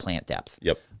accurate on the plant depth.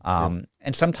 Yep. And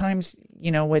sometimes,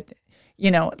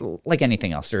 like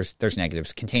anything else, there's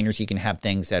negatives. Containers, you can have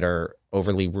things that are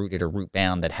overly rooted or root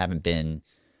bound that haven't been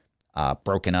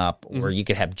broken up, or you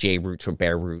could have J roots or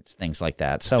bare roots, things like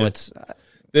that. So it's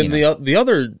then the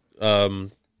other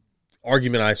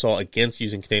argument I saw against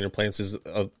using container plants is,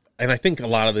 and I think a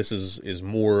lot of this is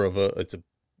more of it's a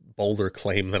bolder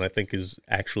claim than I think is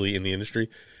actually in the industry,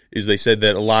 is they said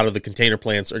that a lot of the container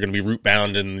plants are going to be root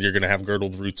bound and you're going to have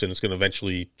girdled roots and it's going to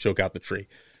eventually choke out the tree,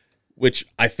 which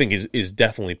I think is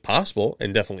definitely possible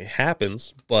and definitely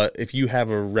happens. But if you have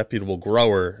a reputable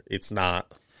grower, it's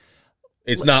not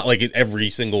like every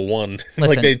single one.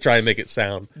 Like they try and make it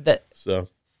sound. So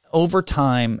over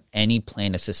time, any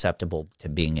plant is susceptible to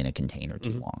being in a container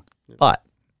too long. But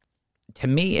to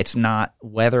me, it's not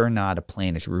whether or not a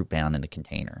plant is root bound in the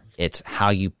container. It's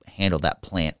how you handle that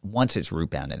plant once it's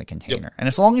root bound in a container. Yep. And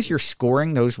as long as you're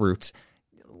scoring those roots,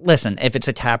 listen, if it's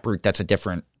a taproot, that's a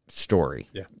different story.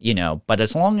 Yeah. But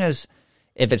as long as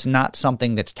if it's not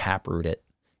something that's taprooted,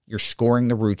 you're scoring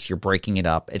the roots, you're breaking it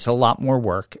up. It's a lot more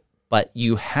work, but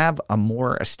you have a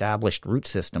more established root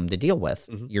system to deal with.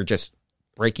 You're just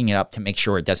breaking it up to make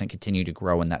sure it doesn't continue to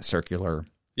grow in that circular.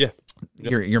 Yeah.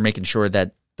 Yep. You're making sure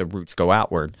that the roots go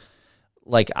outward.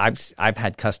 Like I've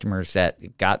had customers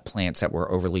that got plants that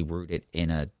were overly rooted in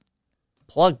a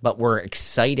plug, but were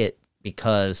excited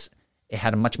because it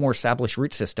had a much more established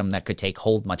root system that could take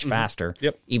hold much faster,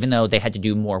 even though they had to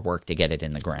do more work to get it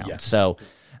in the ground. Yeah. So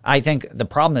I think the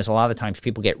problem is a lot of the times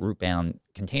people get root bound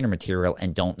container material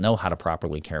and don't know how to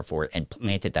properly care for it and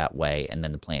plant it that way, and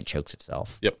then the plant chokes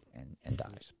itself and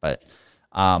dies. But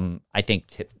I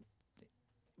think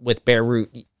with bare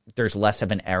root, there's less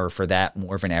of an error for that,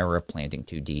 more of an error of planting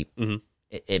too deep.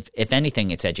 If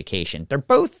anything, it's education. They're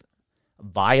both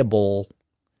viable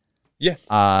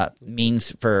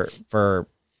means for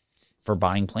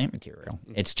buying plant material.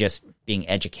 It's just being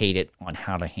educated on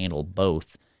how to handle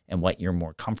both and what you're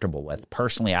more comfortable with.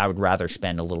 Personally, I would rather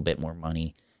spend a little bit more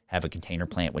money, have a container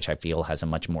plant, which I feel has a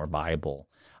much more viable.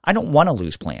 I don't want to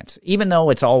lose plants, even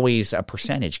though it's always a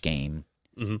percentage game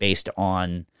based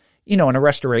on, in a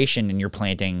restoration and you're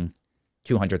planting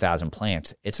 200,000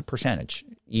 plants, it's a percentage.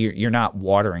 You're not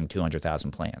watering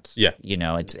 200,000 plants. Yeah.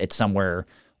 It's somewhere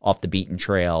off the beaten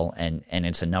trail and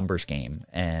it's a numbers game.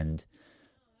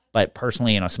 But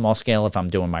personally, in a small scale, if I'm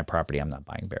doing my property, I'm not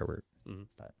buying bare root.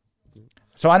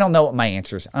 So I don't know what my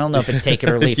answer is. I don't know if it's take it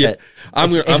or leave it. I'm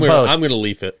going to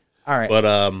leave it. All right.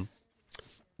 But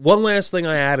one last thing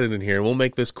I added in here, and we'll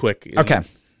make this quick. Okay.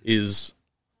 Is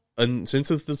since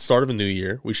it's the start of a new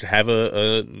year, we should have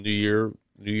a New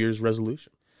Year's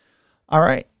resolution. All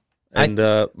right. And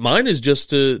mine is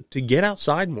just to get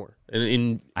outside more.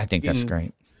 And I think that's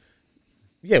great.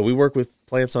 Yeah, we work with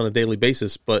plants on a daily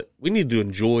basis, but we need to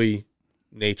enjoy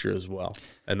nature as well.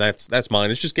 And that's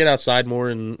mine. It's just get outside more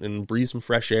and breathe some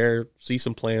fresh air, see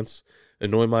some plants.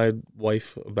 annoy my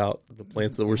wife about the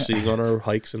plants that we're seeing on our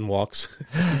hikes and walks.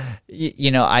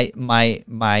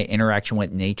 My interaction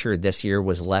with nature this year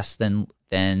was less than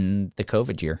the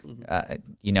COVID year,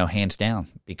 hands down,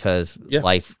 because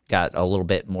life got a little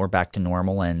bit more back to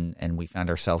normal, and we found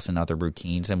ourselves in other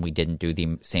routines, and we didn't do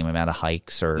the same amount of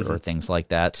hikes or things like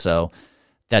that. So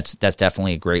that's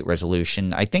definitely a great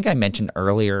resolution. I think I mentioned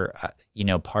earlier,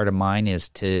 part of mine is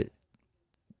to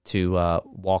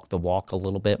walk the walk a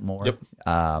little bit more. Yep.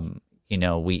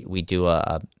 We do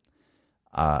a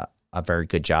very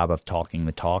good job of talking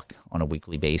the talk on a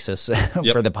weekly basis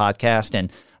for the podcast.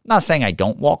 And I'm not saying I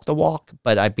don't walk the walk,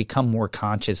 but I've become more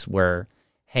conscious where,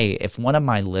 hey, if one of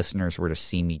my listeners were to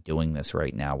see me doing this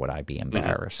right now, would I be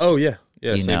embarrassed? Oh, yeah.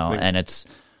 Yeah. Same thing. And it's,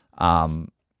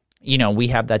 we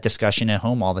have that discussion at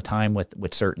home all the time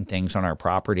with certain things on our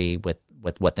property with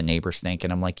what the neighbors think.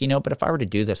 And I'm like, but if I were to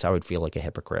do this, I would feel like a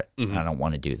hypocrite. And I don't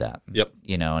want to do that. Yep.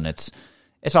 And it's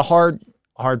a hard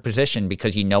position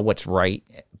because you know what's right,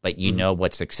 but you know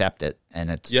what's accepted.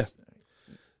 And it's,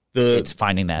 it's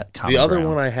finding that common The other ground.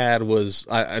 one I had was,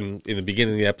 in the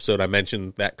beginning of the episode, I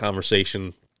mentioned that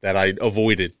conversation that I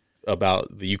avoided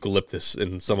about the eucalyptus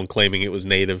and someone claiming it was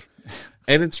native.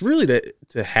 And it's really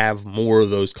to have more of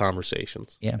those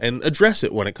conversations and address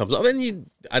it when it comes up. And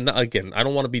I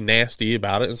don't want to be nasty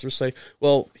about it and just say,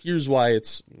 well, here's why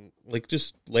it's like,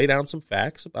 just lay down some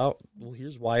facts about, well,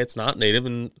 here's why it's not native,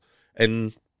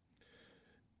 and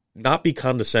not be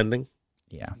condescending.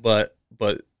 Yeah. But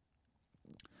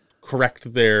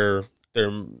correct their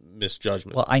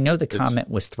misjudgment. Well, I know the comment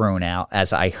was thrown out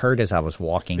as I heard as I was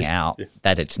walking out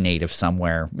that it's native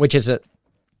somewhere, which is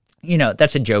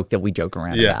that's a joke that we joke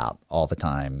around about all the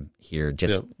time here,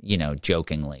 just,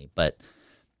 jokingly. But,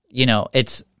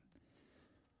 it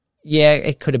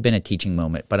could have been a teaching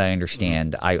moment, but I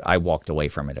understand. I walked away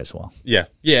from it as well. Yeah.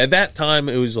 Yeah. At that time,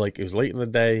 it was late in the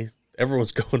day.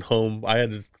 Everyone's going home. I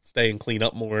had to stay and clean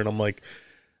up more. And I'm like,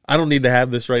 I don't need to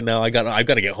have this right now. I've got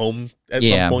to get home at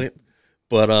some point.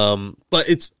 But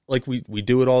it's like we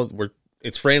do it all.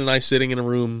 It's Fran and I sitting in a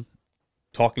room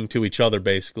talking to each other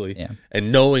basically,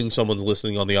 and knowing someone's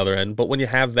listening on the other end. But when you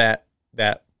have that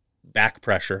back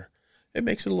pressure, it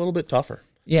makes it a little bit tougher.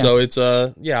 Yeah. So it's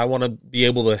I want to be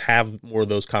able to have more of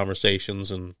those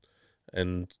conversations, and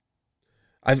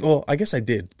I guess I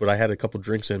did, but I had a couple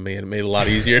drinks in me, and it made it a lot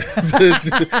easier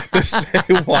to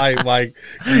say why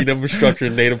green infrastructure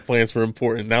and native plants were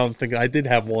important. Now I'm thinking I did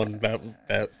have one that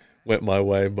went my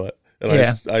way,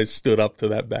 I stood up to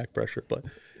that back pressure. But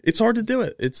it's hard to do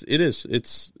it. It's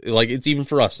even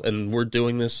for us, and we're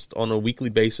doing this on a weekly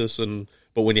basis.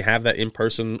 But when you have that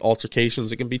in-person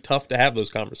altercations, it can be tough to have those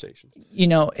conversations.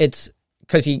 It's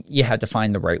because you have to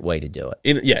find the right way to do it.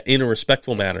 In a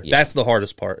respectful manner. Yeah. That's the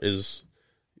hardest part. It's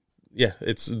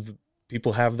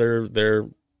people have their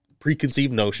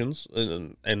preconceived notions,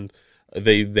 and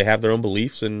they have their own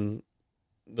beliefs, and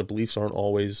the beliefs aren't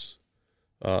always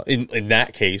in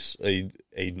that case a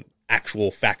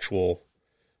actual factual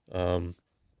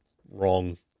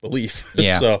wrong belief.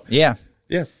 Yeah.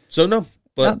 So no,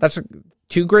 but that's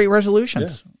two great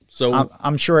resolutions. Yeah. So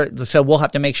I'm sure. So we'll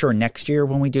have to make sure next year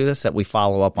when we do this that we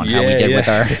follow up on how we did with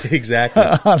our exactly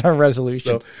on our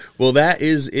resolution. So, well, that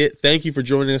is it. Thank you for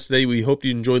joining us today. We hope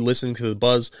you enjoyed listening to The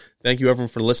Buzz. Thank you, everyone,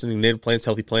 for listening to Native Plants,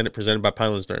 Healthy Planet, presented by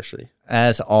Pinelands Nursery.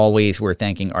 As always, we're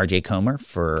thanking RJ Comer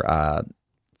for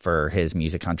his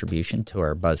music contribution to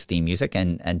our Buzz theme music.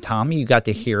 And Tom, you got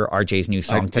to hear RJ's new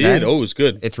song today. I did. Oh, it was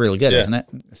good. It's really good, isn't it?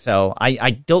 So I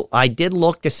did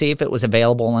look to see if it was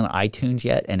available on iTunes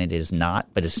yet, and it is not.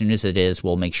 But as soon as it is,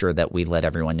 we'll make sure that we let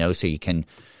everyone know so you can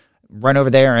run over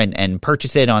there and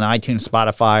purchase it on iTunes,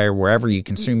 Spotify, or wherever you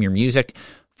consume your music.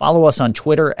 Follow us on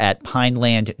Twitter at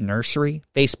Pineland Nursery,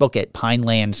 Facebook at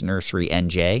Pinelands Nursery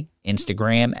NJ,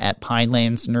 Instagram at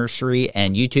Pinelands Nursery,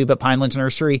 and YouTube at Pinelands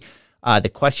Nursery. The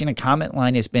question and comment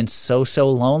line has been so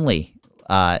lonely.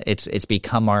 It's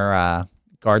become our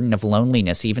garden of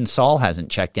loneliness. Even Saul hasn't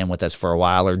checked in with us for a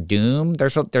while, or Doom.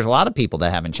 There's a lot of people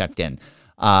that haven't checked in.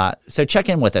 So check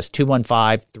in with us,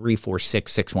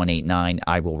 215-346-6189.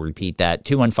 I will repeat that,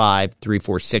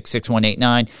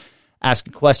 215-346-6189. Ask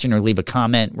a question or leave a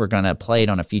comment. We're going to play it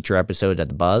on a future episode of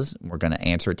The Buzz. We're going to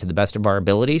answer it to the best of our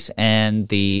abilities. And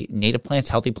the Native Plants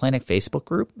Healthy Planet Facebook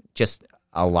group, just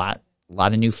a lot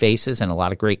of new faces and a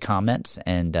lot of great comments.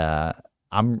 And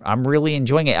I'm really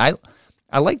enjoying it. I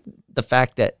like the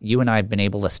fact that you and I have been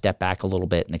able to step back a little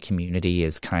bit, and the community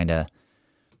is kind of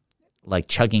like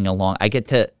chugging along. I get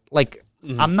to,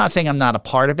 I'm not saying I'm not a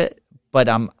part of it, but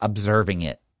I'm observing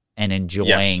it and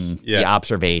enjoying the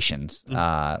observations,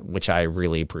 which I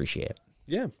really appreciate.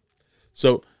 Yeah.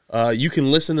 So You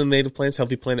can listen to Native Plants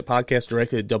Healthy Planet podcast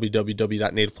directly at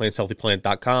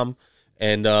www.nativeplantshealthyplanet.com.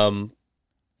 And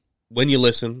when you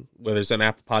listen, whether it's an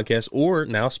Apple Podcast or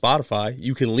now Spotify,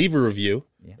 you can leave a review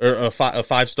or a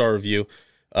 5-star review.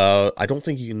 I don't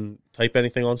think you can type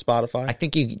anything on Spotify. I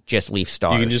think you just leave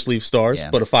stars. You can just leave stars,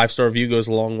 but a 5-star review goes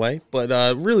a long way. But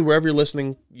really, wherever you're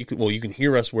listening, you can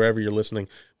hear us wherever you're listening,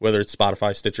 whether it's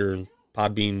Spotify, Stitcher,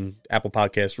 Podbean, Apple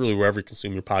Podcasts, really wherever you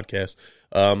consume your podcast.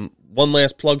 One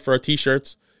last plug for our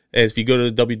T-shirts. If you go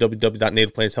to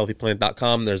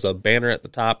www.nativeplantshealthyplanet.com, there's a banner at the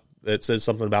top that says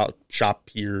something about shop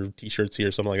here, T-shirts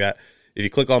here, something like that. If you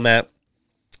click on that,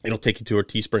 it'll take you to our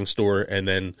Teespring store, and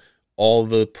then all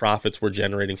the profits we're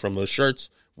generating from those shirts,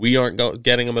 we aren't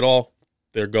getting them at all.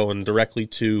 They're going directly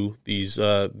to these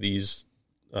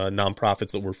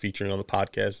nonprofits that we're featuring on the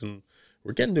podcast, and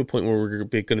we're getting to a point where we're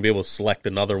going to be able to select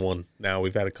another one now.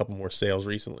 We've had a couple more sales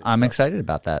recently. I'm excited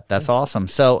about that. That's awesome.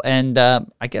 So, and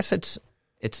I guess it's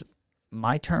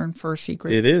my turn for a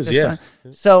secret. It is, yeah.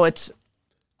 Time. So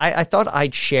I thought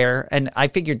I'd share, and I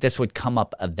figured this would come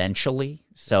up eventually.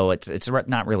 So it's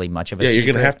not really much of a secret. You're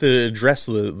going to have to address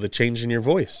the change in your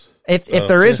voice. If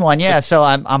there is one, yeah. So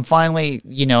I'm finally,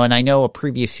 and I know a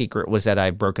previous secret was that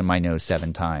I've broken my nose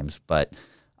 7 times, but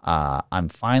I'm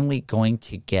finally going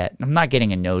to I'm not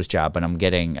getting a nose job, but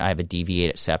I have a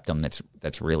deviated septum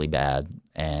that's really bad,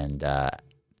 and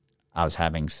I was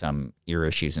having some ear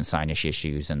issues and sinus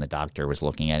issues, and the doctor was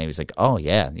looking at it. He was like, "Oh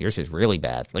yeah, yours is really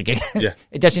bad. Like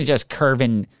it doesn't just curve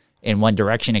in one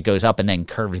direction; it goes up and then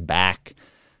curves back."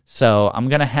 So I'm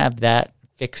gonna have that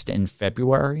fixed in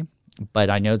February.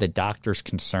 But I know the doctor's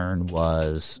concern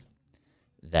was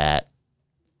that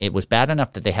it was bad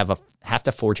enough that they have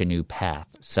to forge a new path.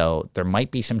 So there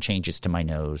might be some changes to my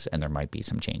nose, and there might be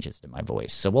some changes to my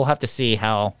voice. So we'll have to see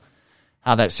how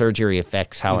that surgery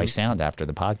affects how I sound after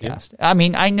the podcast. Yeah. I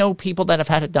mean, I know people that have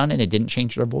had it done and it didn't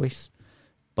change their voice,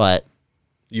 but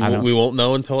we won't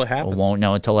know until it happens. We won't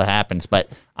know until it happens. But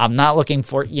I'm not looking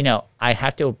for, I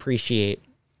have to appreciate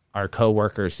our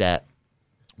coworkers that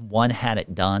one had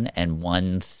it done and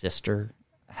one sister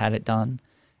had it done,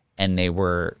 and they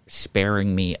were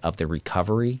sparing me of the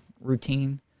recovery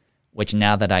routine, which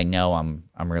now that I know, I'm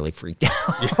really freaked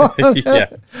out.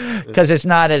 Because it's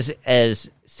not as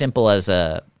simple as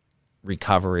a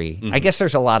recovery. I guess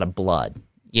there's a lot of blood,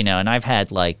 and I've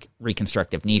had like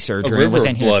reconstructive knee surgery. A river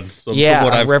of blood. So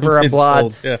a river of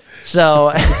blood. Yeah.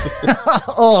 So,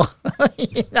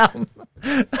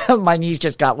 my knees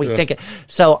just got weak. Yeah.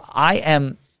 So I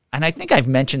am, and I think I've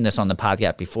mentioned this on the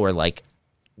podcast before, like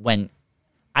when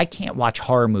I can't watch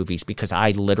horror movies because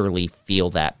I literally feel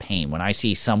that pain. When I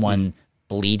see someone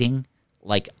bleeding,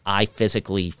 like I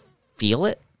physically feel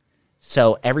it.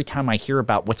 So every time I hear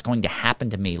about what's going to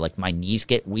happen to me, like my knees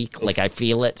get weak, like I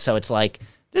feel it. So it's like,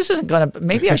 this isn't going to,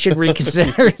 maybe I should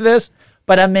reconsider this,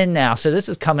 but I'm in now. So this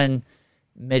is coming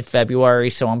mid-February.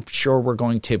 So I'm sure we're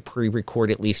going to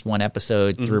pre-record at least one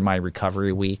episode through my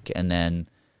recovery week. And then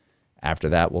after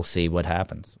that, we'll see what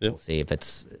happens. Yep. We'll see if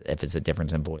it's a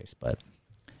difference in voice, but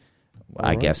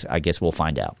I guess we'll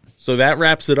find out. So that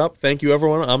wraps it up. Thank you,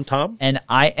 everyone. I'm Tom. And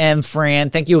I am Fran.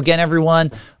 Thank you again,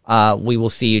 everyone. We will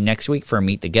see you next week for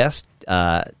Meet the Guest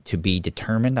to be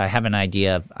determined. I have an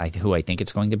idea of who I think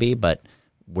it's going to be, but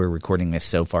we're recording this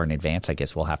so far in advance. I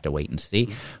guess we'll have to wait and see.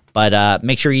 But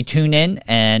make sure you tune in,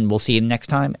 and we'll see you next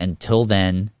time. Until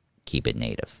then, keep it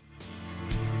native.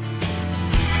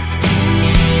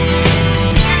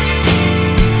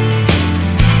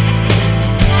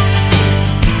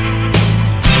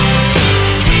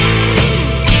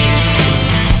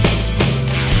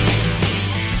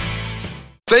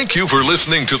 Thank you for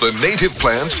listening to the Native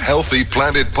Plants Healthy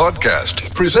Planet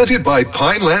podcast, presented by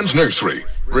Pinelands Nursery.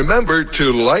 Remember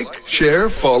to like, share,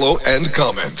 follow, and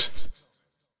comment.